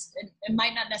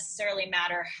necessarily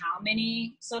matter how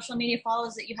many social media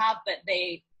followers that you have, but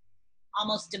they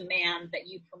almost demand that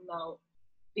you promote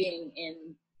being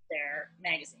in their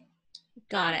magazine.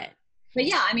 Got it. But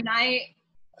yeah, I mean, I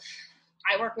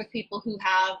work with people who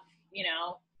have,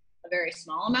 a very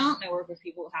small amount, and I work with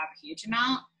people who have a huge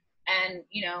amount. And,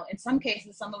 in some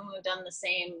cases, some of them have done the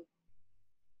same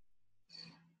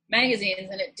magazines,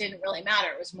 and it didn't really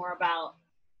matter. It was more about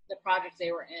the project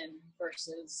they were in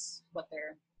versus what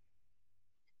they're...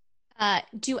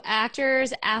 Do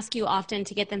actors ask you often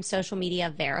to get them social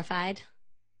media verified?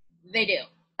 They do.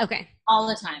 Okay. All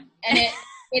the time. And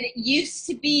it used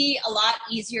to be a lot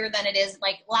easier than it is.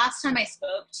 Like last time I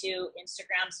spoke to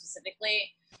Instagram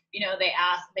specifically,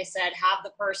 they said, have the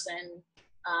person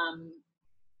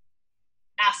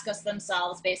ask us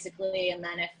themselves basically. And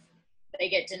then if they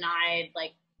get denied,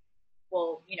 like,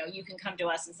 well, you can come to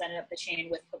us and send it up the chain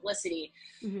with publicity.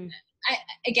 Mm-hmm.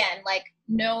 Again, like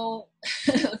no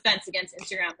offense against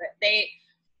Instagram, but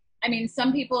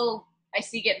some people I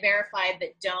see get verified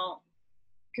that don't,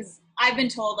 because I've been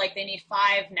told like they need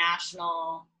 5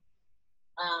 national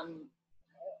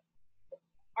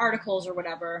articles or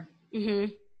whatever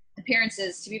mm-hmm.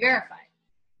 appearances to be verified.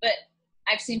 But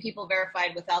I've seen people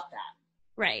verified without that.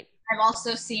 Right. I've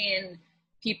also seen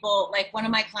people, like one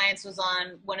of my clients was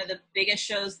on one of the biggest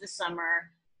shows this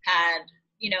summer, had,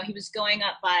 he was going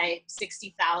up by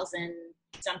 60,000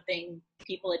 something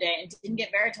people a day and didn't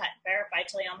get verified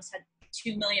till he almost had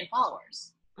 2 million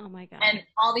followers. Oh my God. And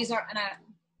all these are,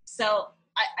 so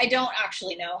I don't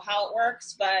actually know how it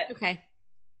works, but okay.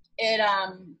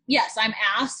 Yes, I'm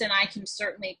asked and I can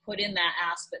certainly put in that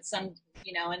ask, but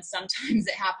and sometimes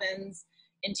it happens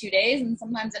in 2 days and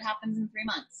sometimes it happens in 3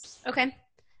 months. Okay.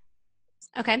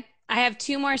 I have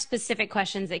 2 more specific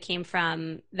questions that came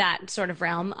from that sort of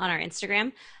realm on our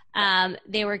Instagram.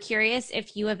 They were curious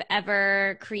if you have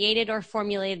ever created or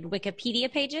formulated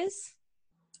Wikipedia pages.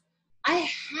 I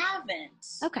haven't.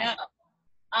 Okay.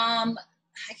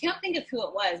 I can't think of who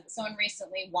it was, but someone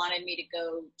recently wanted me to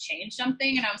go change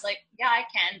something, and I was like, "Yeah, I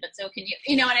can, but so can you."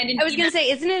 You know, and I didn't. I was gonna say,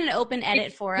 isn't it an open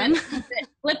edit forum?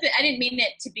 Flip it. I didn't mean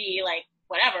it to be like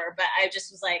whatever, but I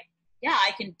just was like, "Yeah,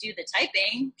 I can do the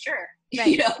typing, sure." Right.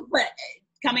 You know, but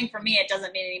coming from me, it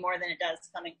doesn't mean any more than it does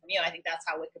coming from you. I think that's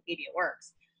how Wikipedia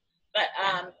works. But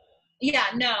yeah,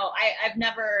 no, I've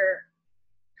never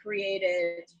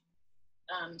created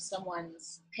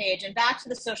someone's page. And back to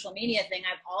the social media thing,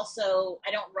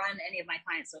 I don't run any of my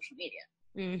clients' social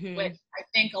media, which I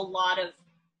think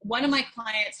one of my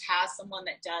clients has someone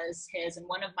that does his, and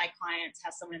one of my clients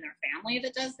has someone in their family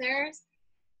that does theirs.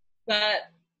 But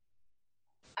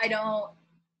I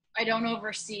don't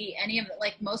oversee any of it.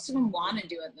 Like, most of them want to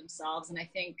do it themselves. And I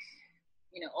think,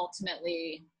 you know,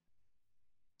 ultimately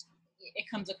it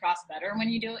comes across better when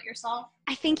you do it yourself.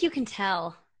 I think you can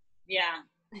tell. Yeah.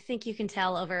 I think you can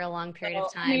tell over a long period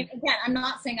of time. I mean, again, I'm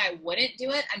not saying I wouldn't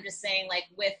do it. I'm just saying, like,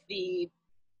 with the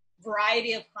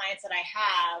variety of clients that I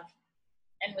have,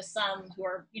 and with some who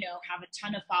are, you know, have a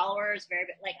ton of followers,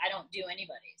 like, I don't do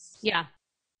anybody's. Yeah.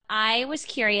 I was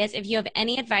curious if you have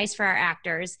any advice for our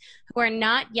actors who are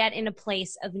not yet in a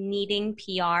place of needing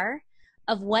PR,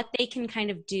 of what they can kind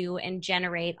of do and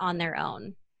generate on their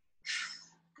own.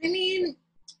 I mean,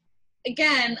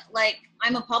 again, like,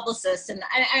 I'm a publicist, and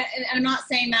I'm not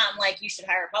saying that I'm like, you should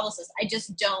hire a publicist. I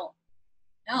just don't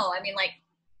know. I mean, like,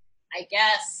 I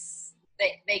guess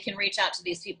they can reach out to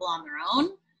these people on their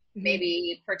own,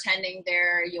 maybe pretending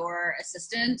they're your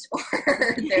assistant,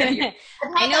 or they're your,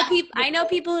 I know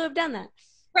people who have done that.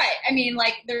 Right. I mean,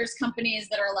 like, there's companies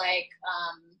that are like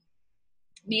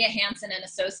Mia Hansen and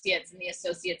Associates, and the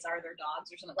associates are their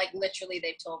dogs or something. Like, literally,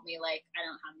 they've told me, like, I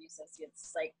don't have any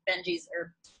associates. Like, Benji's,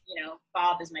 or, you know,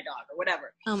 Bob is my dog, or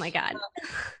whatever. Oh my God.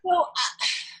 So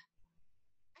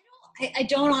I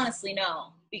don't honestly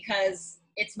know, because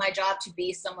it's my job to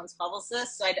be someone's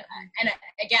publicist. So and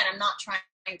again, I'm not trying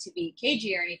to be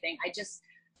cagey or anything.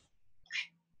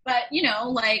 But, you know,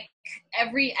 like,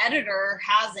 every editor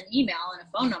has an email and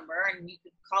a phone number, and you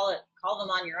could call them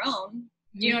on your own.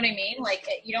 Do you know what I mean? Like,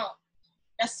 you don't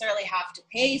necessarily have to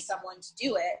pay someone to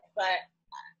do it. But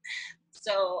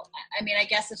so, I mean, I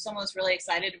guess if someone was really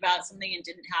excited about something and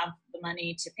didn't have the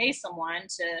money to pay someone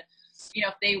to, you know,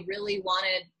 if they really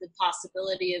wanted the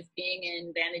possibility of being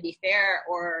in Vanity Fair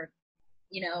or,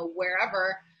 you know,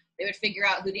 wherever, they would figure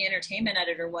out who the entertainment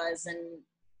editor was and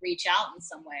reach out in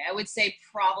some way. I would say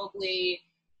probably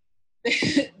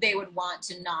they would want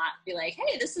to not be like,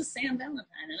 hey, this is Sam Valentine,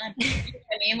 and I'm, you know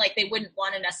what I mean? Like, they wouldn't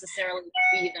want to necessarily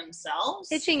be themselves.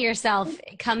 Pitching yourself,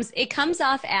 it comes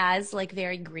off as, like,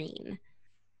 very green.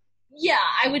 Yeah,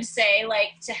 I would say, like,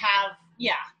 to have,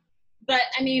 yeah. But,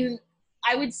 I mean,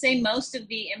 I would say most of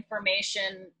the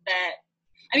information that,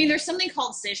 I mean, there's something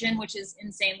called Cision, which is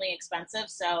insanely expensive.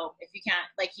 So if you can't,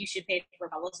 like, you should pay for a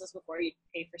publicist before you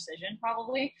pay for Cision,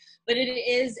 probably. But it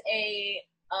is a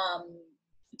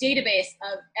database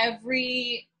of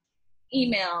every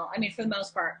email, I mean, for the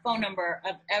most part, phone number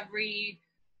of every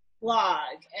blog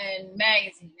and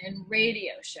magazine and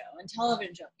radio show and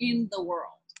television show in the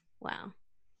world. Wow.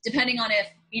 Depending on if,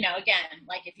 you know, again,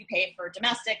 like, if you pay for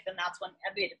domestic, then that's when,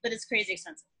 but it's crazy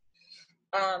expensive.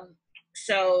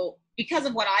 So because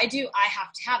of what I do, I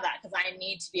have to have that, because I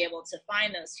need to be able to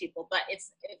find those people. But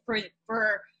it's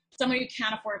for someone who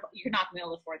can't afford, you're not going to be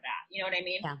able to afford that. You know what I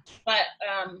mean? Yeah. But,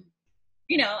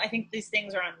 you know, I think these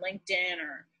things are on LinkedIn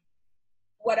or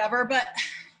whatever. But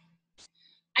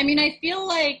I mean, I feel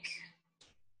like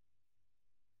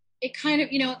it kind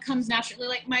of, you know, it comes naturally.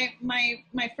 Like,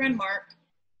 my friend Mark,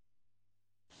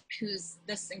 who's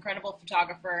this incredible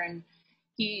photographer, and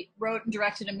he wrote and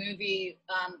directed a movie,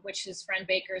 which his friend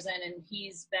Baker's in, and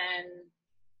he's been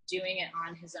doing it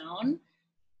on his own,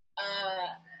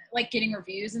 like, getting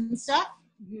reviews and stuff.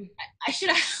 Mm-hmm. I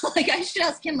should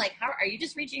ask him, like, how are you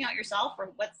just reaching out yourself,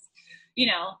 or what's, you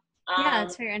know? Yeah,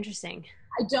 it's very interesting.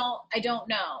 I don't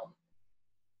know.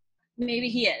 Maybe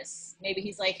he is. Maybe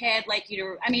he's like, hey, I'd like you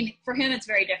to, I mean, for him, it's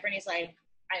very different. He's like,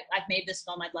 I've made this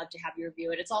film. I'd love to have you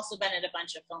review it. It's also been at a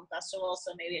bunch of film festivals,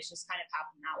 so maybe it's just kind of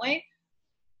happened that way.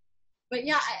 But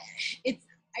yeah,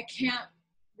 I can't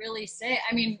really say.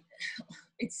 I mean,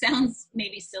 it sounds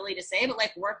maybe silly to say, but,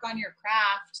 like, work on your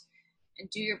craft and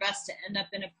do your best to end up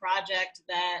in a project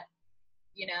that,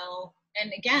 you know,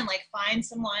 and again, like, find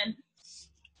someone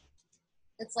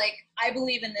that's like, I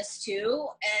believe in this too,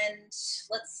 and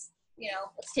let's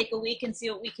take a week and see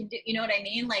what we can do. You know what I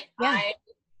mean? Like, yeah.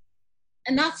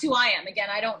 And that's who I am. Again,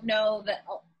 I don't know that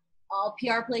all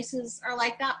PR places are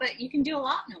like that, but you can do a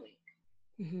lot in a week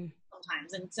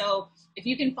sometimes. And so if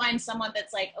you can find someone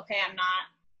that's like, okay, I'm not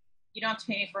you don't have to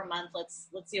pay me for a month. Let's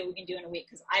see what we can do in a week,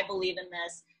 because I believe in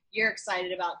this. You're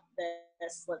excited about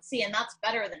this. Let's see. And that's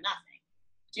better than nothing.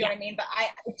 Do you know what I mean? But I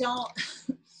don't,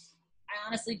 I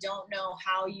honestly don't know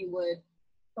how you would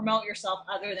promote yourself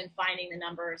other than finding the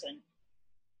numbers and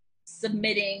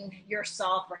submitting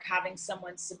yourself, or having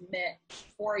someone submit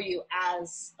for you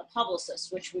as a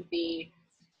publicist, which would be,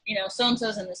 you know,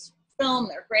 so-and-so's in this film,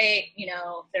 they're great. You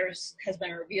know, has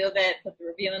been a review of it, put the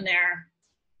review in there,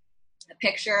 a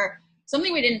picture.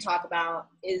 Something we didn't talk about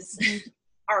is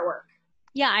artwork.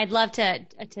 Yeah, I'd love to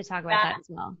talk about that as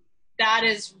well. That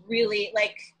is really,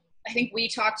 like, I think we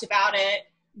talked about it.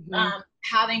 I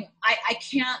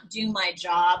can't do my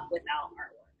job without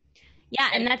artwork. Yeah,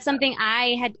 and that's something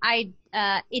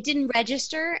it didn't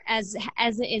register as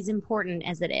important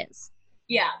as it is.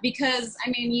 Yeah, because I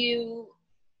mean,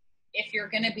 if you're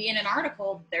going to be in an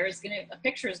article, a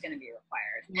picture is going to be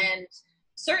required. And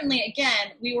certainly,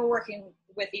 again, we were working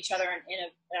with each other in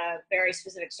a very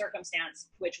specific circumstance,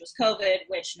 which was COVID,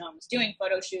 which no one was doing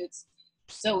photo shoots.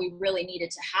 So we really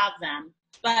needed to have them.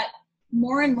 But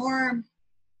more and more,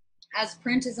 as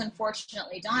print is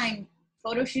unfortunately dying,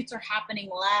 photo shoots are happening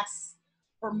less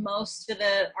for most of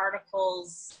the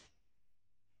articles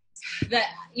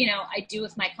that, you know, I do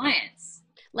with my clients.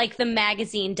 Like the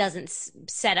magazine doesn't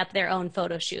set up their own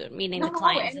photo shoot, meaning the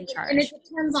client's in charge. And it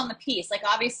depends on the piece. Like,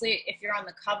 obviously, if you're on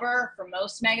the cover for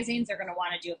most magazines, they're going to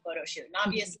want to do a photo shoot. And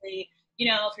obviously,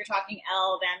 you know, if you're talking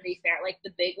Elle, Vanity Fair, like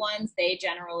the big ones, they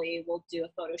generally will do a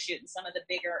photo shoot, and some of the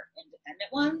bigger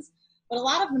independent ones. But a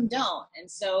lot of them don't.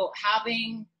 And so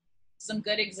having some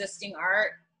good existing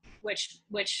art, which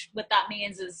what that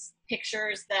means is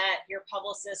pictures that your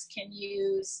publicist can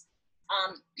use.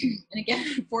 And again,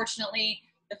 unfortunately,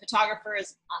 the photographer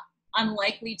is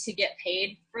unlikely to get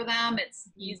paid for them. It's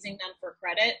using them for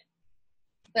credit.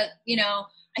 But, you know,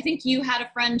 I think you had a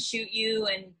friend shoot you,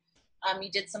 and you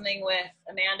did something with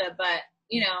Amanda. But,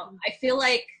 you know, I feel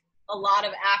like a lot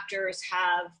of actors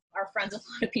are friends with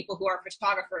a lot of people who are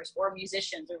photographers or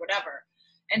musicians or whatever.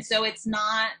 And so it's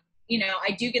not, you know,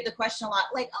 I do get the question a lot,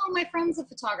 like, oh, my friend's a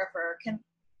photographer. Can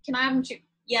I have them shoot?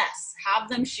 Yes, have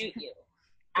them shoot you.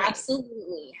 Right.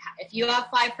 Absolutely. If you have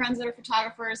 5 friends that are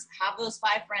photographers, have those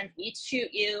 5 friends each shoot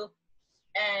you.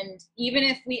 And even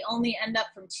if we only end up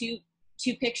from two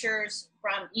pictures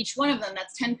from each one of them,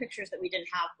 that's 10 pictures that we didn't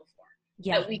have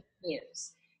before that we can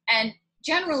use. And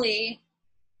generally,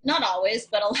 not always,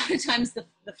 but a lot of times the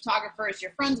photographers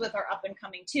you're friends with are up and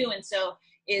coming too, and so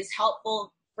is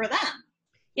helpful for them.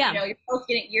 Yeah, you know,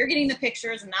 you're getting the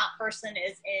pictures, and that person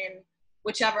is in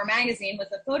whichever magazine with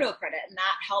a photo credit, and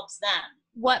that helps them.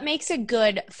 What makes a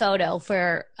good photo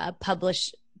for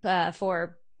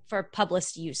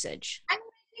published usage? I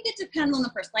think it depends on the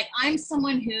person. Like, I'm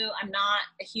someone who, I'm not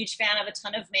a huge fan of a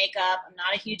ton of makeup. I'm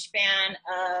not a huge fan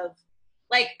of,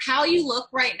 like, how you look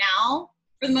right now.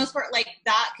 For the most part, like,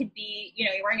 that could be, you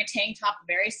know, you're wearing a tank top, a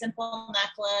very simple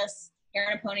necklace,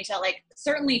 hair in a ponytail. Like,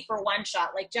 certainly for one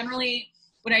shot. Like, generally,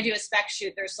 when I do a spec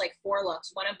shoot, there's like 4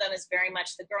 looks. One of them is very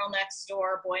much the girl next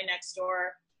door, boy next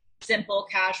door, simple,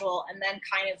 casual, and then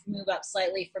kind of move up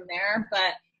slightly from there.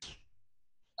 But,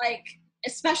 like,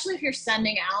 especially if you're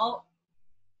sending out,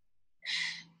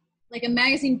 like, a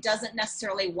magazine doesn't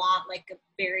necessarily want like a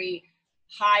very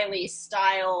highly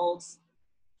styled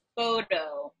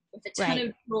photo with a ton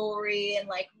of jewelry and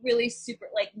like really super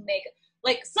like makeup.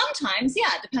 Like, sometimes,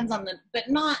 yeah, it depends on but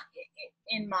not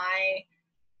in my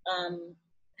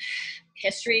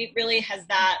history really have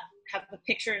the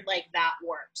picture like that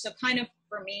worked. So kind of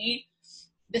for me,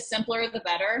 the simpler the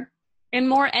better. And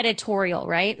more editorial,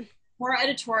 right? More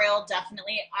editorial,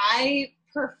 definitely. I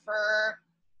prefer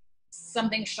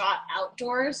something shot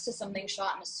outdoors to something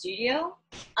shot in a studio,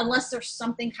 unless there's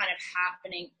something kind of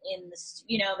happening in the,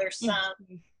 you know, there's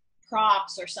some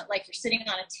props or something, like you're sitting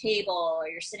on a table or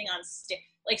you're sitting on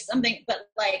like something, but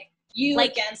like you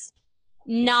like against.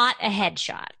 Not a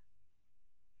headshot.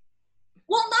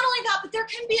 Well, not only that, but there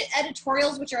can be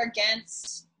editorials which are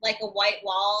against like a white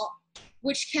wall,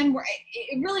 which can work.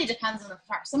 It really depends on the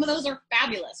photographer. Some of those are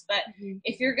fabulous, but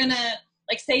if you're gonna,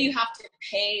 like, say you have to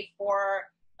pay for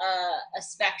a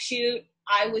spec shoot,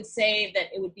 I would say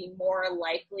that it would be more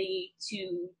likely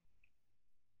to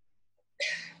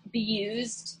be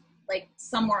used like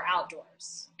somewhere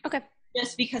outdoors. Okay.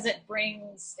 Just because it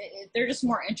brings, they're just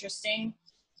more interesting.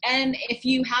 And if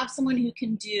you have someone who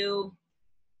can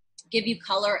give you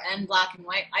color and black and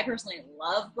white, I personally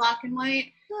love black and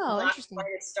white. Oh, black interesting. And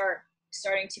white is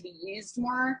starting to be used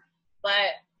more.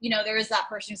 But, you know, there is that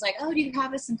person who's like, oh, do you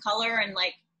have this in color? And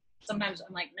like, sometimes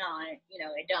I'm like, no, I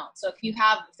don't. So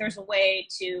if there's a way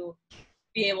to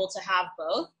be able to have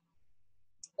both,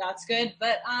 That's good.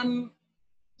 But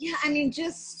yeah, I mean,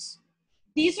 just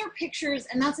these are pictures,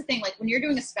 and that's the thing. Like when you're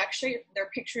doing a spec shoot, they're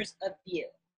pictures of you.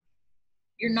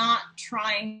 You're not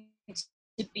trying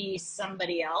to be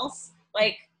somebody else.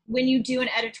 Like when you do an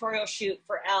editorial shoot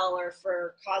for Elle or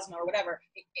for Cosmo or whatever,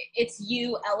 it's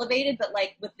you elevated. But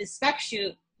like with this spec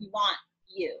shoot, you want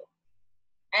you,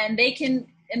 and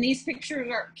these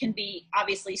pictures can be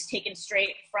obviously taken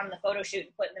straight from the photo shoot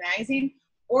and put in the magazine,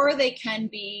 or they can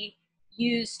be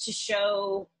used to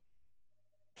show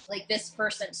like this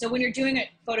person. So when you're doing a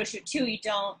photo shoot too,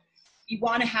 you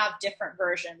want to have different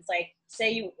versions. Like say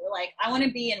you were like, I want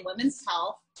to be in women's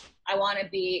health. I want to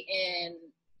be in,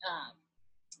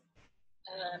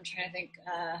 I'm trying to think,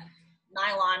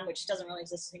 nylon, which doesn't really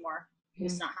exist anymore.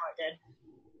 It's not how it did.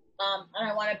 And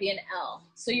I want to be an L.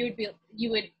 So you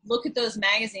would look at those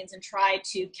magazines and try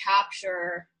to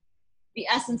capture the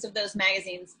essence of those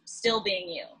magazines still being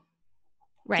you.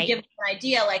 Right. To give an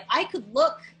idea, like I could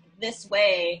look this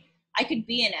way, I could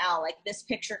be an L, like this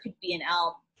picture could be an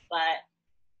L, but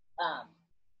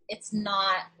it's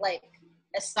not like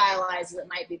as stylized as it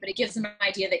might be, but it gives them an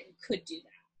idea that you could do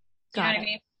that. Do you know what I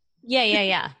mean?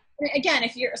 Yeah. Again,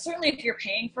 if you're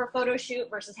paying for a photo shoot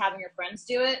versus having your friends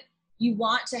do it, you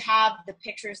want to have the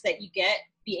pictures that you get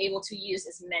be able to use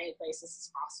as many places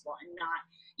as possible, and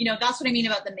not, that's what I mean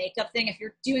about the makeup thing. If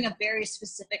you're doing a very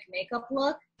specific makeup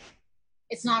look,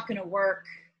 it's not going to work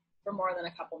for more than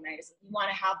a couple magazines. You want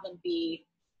to have them be,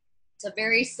 it's a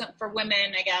very, for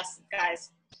women, I guess,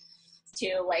 guys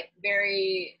too, like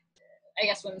very, I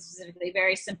guess women specifically,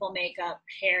 very simple makeup,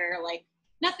 hair, like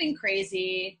nothing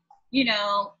crazy,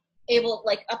 able,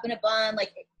 like up in a bun,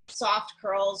 like soft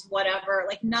curls, whatever,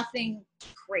 like nothing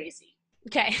crazy.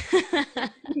 Okay.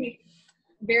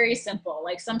 Very simple.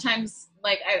 Like sometimes,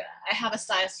 like I have a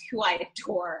stylist who I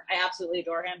adore. I absolutely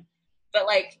adore him. But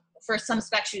like for some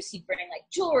spec shoots, he'd bring like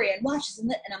jewelry and watches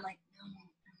and I'm like,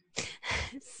 no.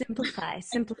 Simplify.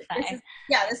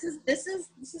 This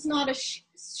is not a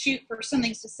shoot for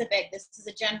something specific. This is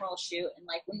a general shoot. And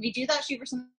like when we do that shoot for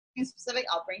something specific,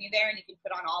 I'll bring you there and you can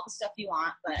put on all the stuff you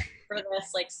want. But for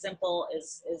this, like simple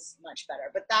is much better.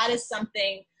 But that is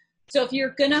something. So if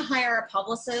you're gonna hire a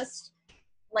publicist,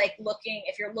 like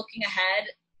if you're looking ahead,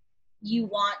 you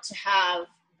want to have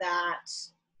that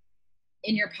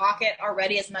in your pocket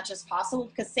already as much as possible.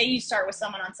 Because say you start with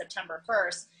someone on September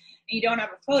 1st and you don't have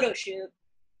a photo shoot,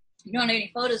 you don't have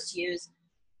any photos to use,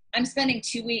 I'm spending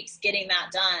 2 weeks getting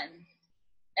that done,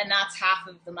 and that's half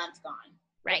of the month gone.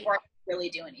 Right. Before I can really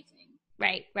do anything.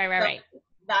 Right. So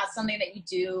that's something that you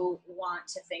do want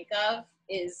to think of,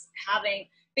 is having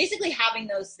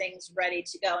those things ready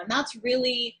to go. And that's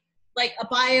really like a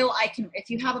bio. If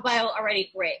you have a bio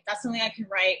already, great. That's something I can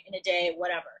write in a day,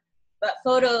 whatever. But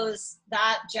photos,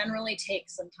 that generally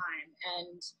takes some time.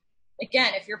 And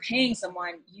again, if you're paying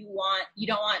someone, you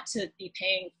don't want to be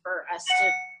paying for us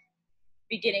to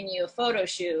be getting you a photo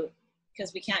shoot,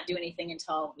 because we can't do anything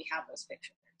until we have those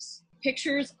pictures.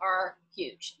 Pictures are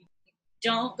huge.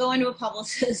 Don't go into a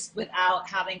publicist without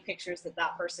having pictures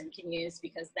that person can use,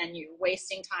 because then you're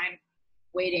wasting time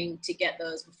waiting to get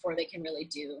those before they can really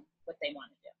do what they want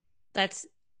to do. That's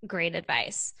great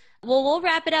advice. Well, we'll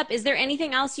wrap it up. Is there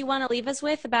anything else you want to leave us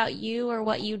with about you or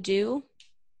what you do?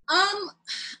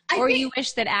 You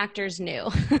wish that actors knew?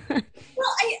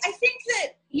 Well, I think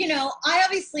that, I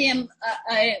obviously am,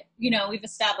 we've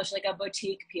established like a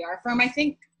boutique PR firm. I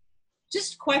think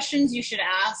just questions you should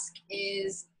ask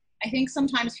is, I think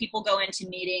sometimes people go into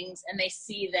meetings and they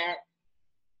see that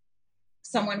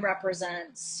someone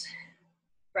represents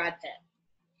Brad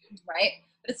Pitt, right?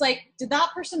 But it's like, did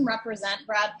that person represent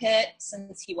Brad Pitt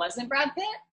since he wasn't Brad Pitt?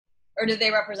 Or did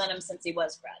they represent him since he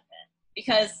was Brad Pitt?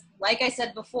 Because like I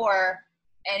said before,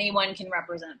 anyone can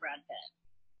represent Brad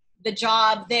Pitt. The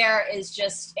job there is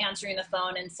just answering the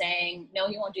phone and saying, no,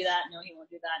 he won't do that. No, he won't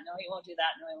do that. No, he won't do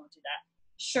that. No, he won't do that.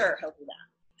 Sure, he'll do that.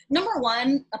 Number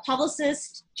one, a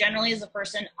publicist generally is the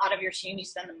person out of your team you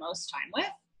spend the most time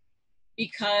with,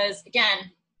 because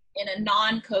again, in a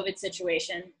non-COVID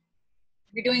situation,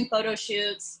 you're doing photo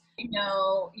shoots,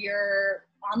 you're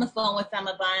on the phone with them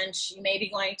a bunch, you may be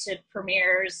going to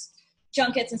premieres,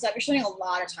 junkets and stuff. You're spending a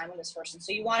lot of time with this person.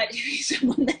 So you want it to be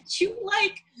someone that you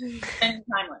like spending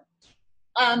time with.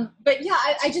 But yeah,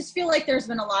 I just feel like there's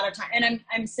been a lot of time, and I'm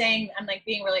like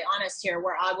being really honest here,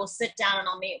 where I will sit down and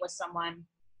I'll meet with someone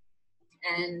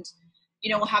and,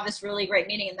 we'll have this really great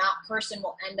meeting, and that person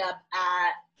will end up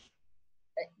at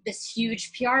this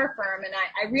huge PR firm. And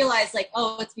I realize like,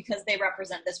 oh, it's because they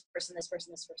represent this person, this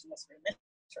person, this person, this person, this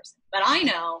person. But I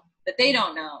know that they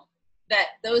don't know that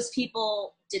those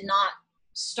people did not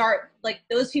start, like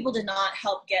those people did not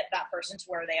help get that person to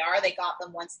where they are. They got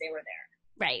them once they were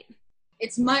there. Right.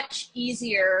 It's much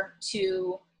easier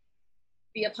to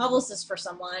be a publicist for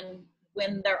someone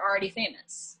when they're already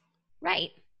famous.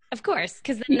 Right. Of course.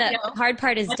 Because then the hard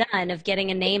part is done of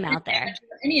getting a name out there.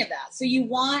 Any of that. So you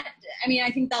want, I mean,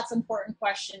 I think that's an important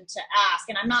question to ask.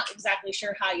 And I'm not exactly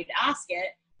sure how you'd ask it.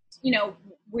 You know,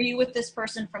 were you with this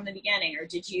person from the beginning, or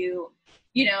did you,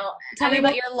 you know, tell me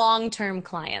about your long-term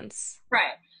clients.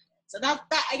 Right. So that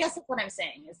I guess that's what I'm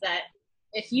saying, is that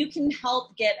if you can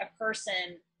help get a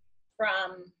person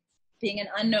from being an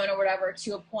unknown or whatever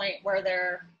to a point where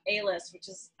they're A-list, which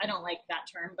is, I don't like that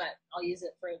term, but I'll use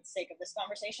it for the sake of this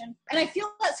conversation. And I feel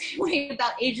that same way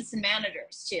about agents and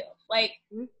managers too. Like,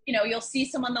 you know, you'll see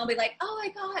someone, they'll be like, oh, I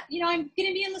got, you know, I'm going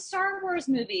to be in the Star Wars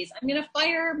movies. I'm going to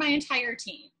fire my entire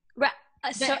team. Right.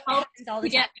 So it happens all the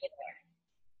time.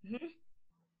 Mm-hmm.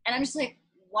 And I'm just like,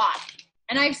 why?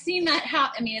 And I've seen that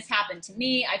happen. I mean, it's happened to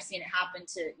me. I've seen it happen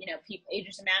to, you know, people,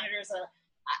 agents and managers.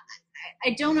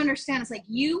 I don't understand. It's like,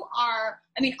 you are,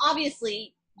 I mean,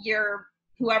 obviously you're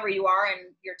whoever you are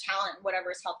and your talent and whatever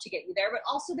has helped to get you there, but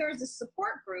also there's a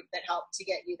support group that helped to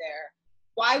get you there.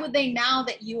 Why would they, now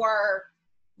that you are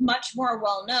much more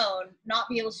well-known, not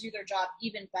be able to do their job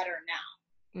even better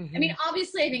now? Mm-hmm. I mean,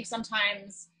 obviously I think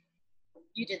sometimes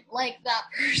you didn't like that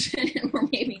person or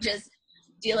maybe just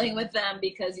dealing with them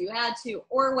because you had to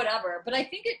or whatever. But I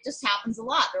think it just happens a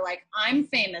lot. They're like, I'm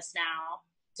famous now,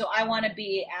 so I want to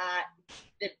be at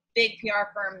the big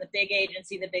PR firm, the big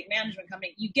agency, the big management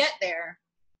company. You get there,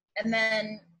 and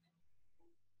then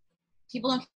people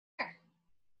don't care.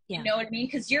 Yeah. You know what I mean?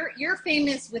 Because you're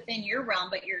famous within your realm,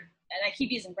 but you're, and I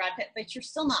keep using Brad Pitt, but you're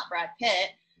still not Brad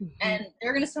Pitt. Mm-hmm. And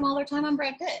they're going to spend all their time on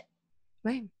Brad Pitt.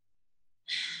 Right.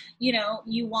 You know,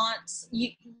 you want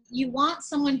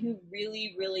someone who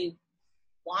really, really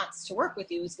wants to work with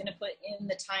you, who's going to put in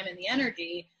the time and the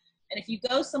energy. And if you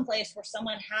go someplace where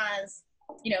someone has,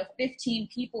 you know, 15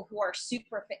 people who are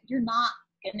super fit, you're not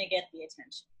going to get the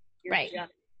attention. You're right. Just not.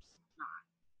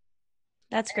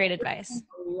 That's great advice.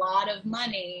 A lot of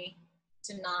money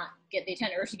to not get the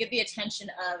attention, or to get the attention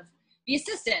of the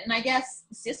assistant. And I guess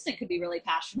the assistant could be really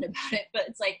passionate about it, but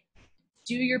it's like,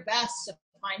 do your best to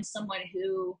find someone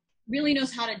who really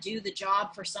knows how to do the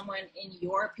job for someone in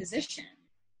your position.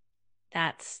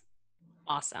 That's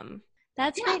awesome.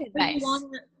 That's great advice.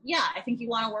 I think you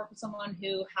want to work with someone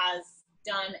who has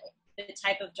done the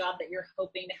type of job that you're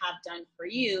hoping to have done for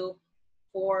you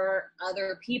for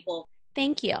other people.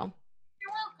 Thank you. You're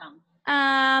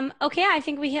welcome. Okay, I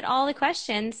think we hit all the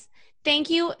questions. Thank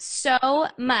you so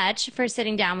much for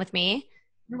sitting down with me.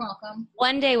 You're welcome.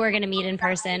 One day we're going to meet in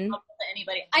person.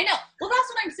 Anybody. I know. Well, that's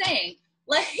what I'm saying.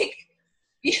 Like,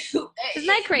 isn't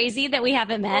that crazy that we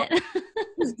haven't met?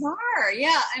 Bizarre.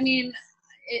 Yeah. I mean,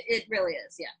 it really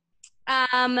is. Yeah.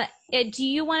 Do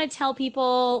you want to tell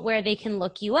people where they can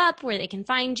look you up, where they can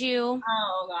find you?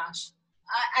 Oh gosh.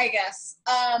 I guess.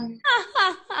 I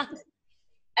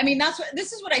mean,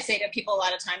 this is what I say to people a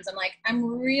lot of times. I'm like, I'm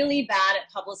really bad at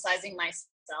publicizing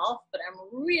myself, but I'm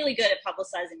really good at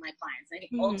publicizing my clients. I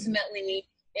think ultimately,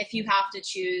 if you have to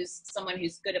choose someone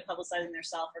who's good at publicizing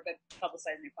themselves or good at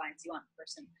publicizing their clients, you want the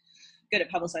person good at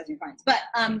publicizing your clients. But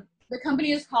the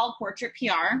company is called Portrait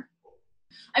PR.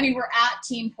 I mean, we're at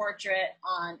Team Portrait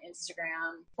on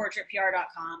Instagram,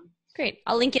 portraitpr.com. Great.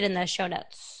 I'll link it in the show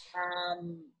notes.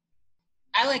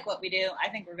 I like what we do. I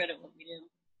think we're good at what we do.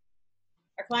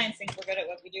 Our clients think we're good at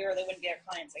what we do, or they wouldn't be our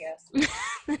clients, I guess.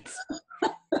 That's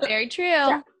very true.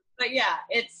 Yeah. But yeah,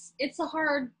 it's a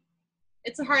hard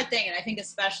thing. And I think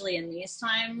especially in these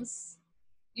times,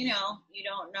 you know, you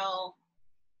don't know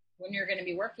when you're going to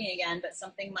be working again, but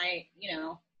something might, you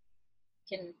know,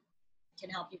 can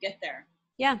help you get there.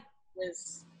 Yeah.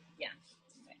 Yeah.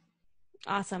 Okay.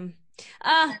 Awesome.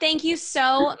 Thank you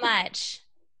so much.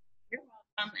 You're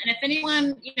welcome. And if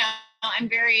anyone, you know,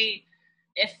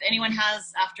 if anyone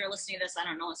has, after listening to this, I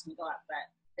don't know what's going to go up, but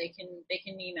they can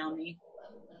email me.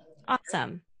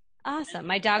 Awesome.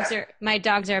 My dogs are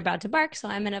about to bark, so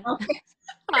I'm going to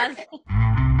pause.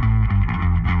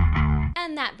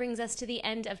 And that brings us to the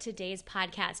end of today's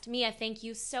podcast. Mia, thank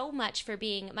you so much for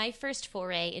being my first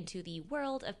foray into the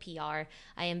world of PR.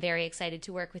 I am very excited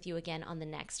to work with you again on the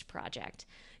next project.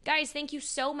 Guys, thank you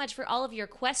so much for all of your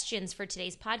questions for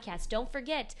today's podcast. Don't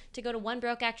forget to go to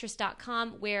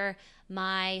onebrokeactress.com, where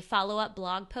my follow-up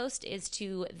blog post is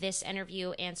to this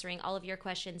interview, answering all of your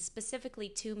questions specifically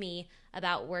to me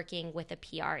about working with a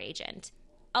PR agent.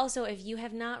 Also, if you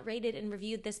have not rated and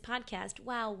reviewed this podcast,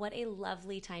 wow, what a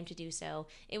lovely time to do so.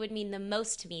 It would mean the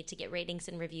most to me to get ratings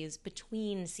and reviews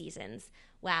between seasons.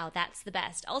 Wow, that's the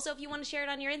best. Also, if you want to share it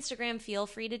on your Instagram, feel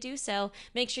free to do so.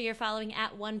 Make sure you're following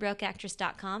at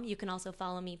onebrokeactress.com. You can also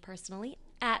follow me personally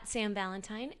at Sam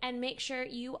Valentine, and make sure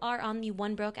you are on the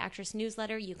One Broke Actress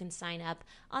newsletter. You can sign up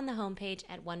on the homepage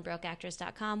at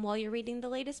onebrokeactress.com while you're reading the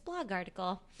latest blog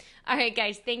article. All right,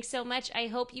 guys, thanks so much. I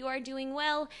hope you are doing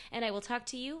well, and I will talk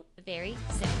to you very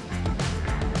soon.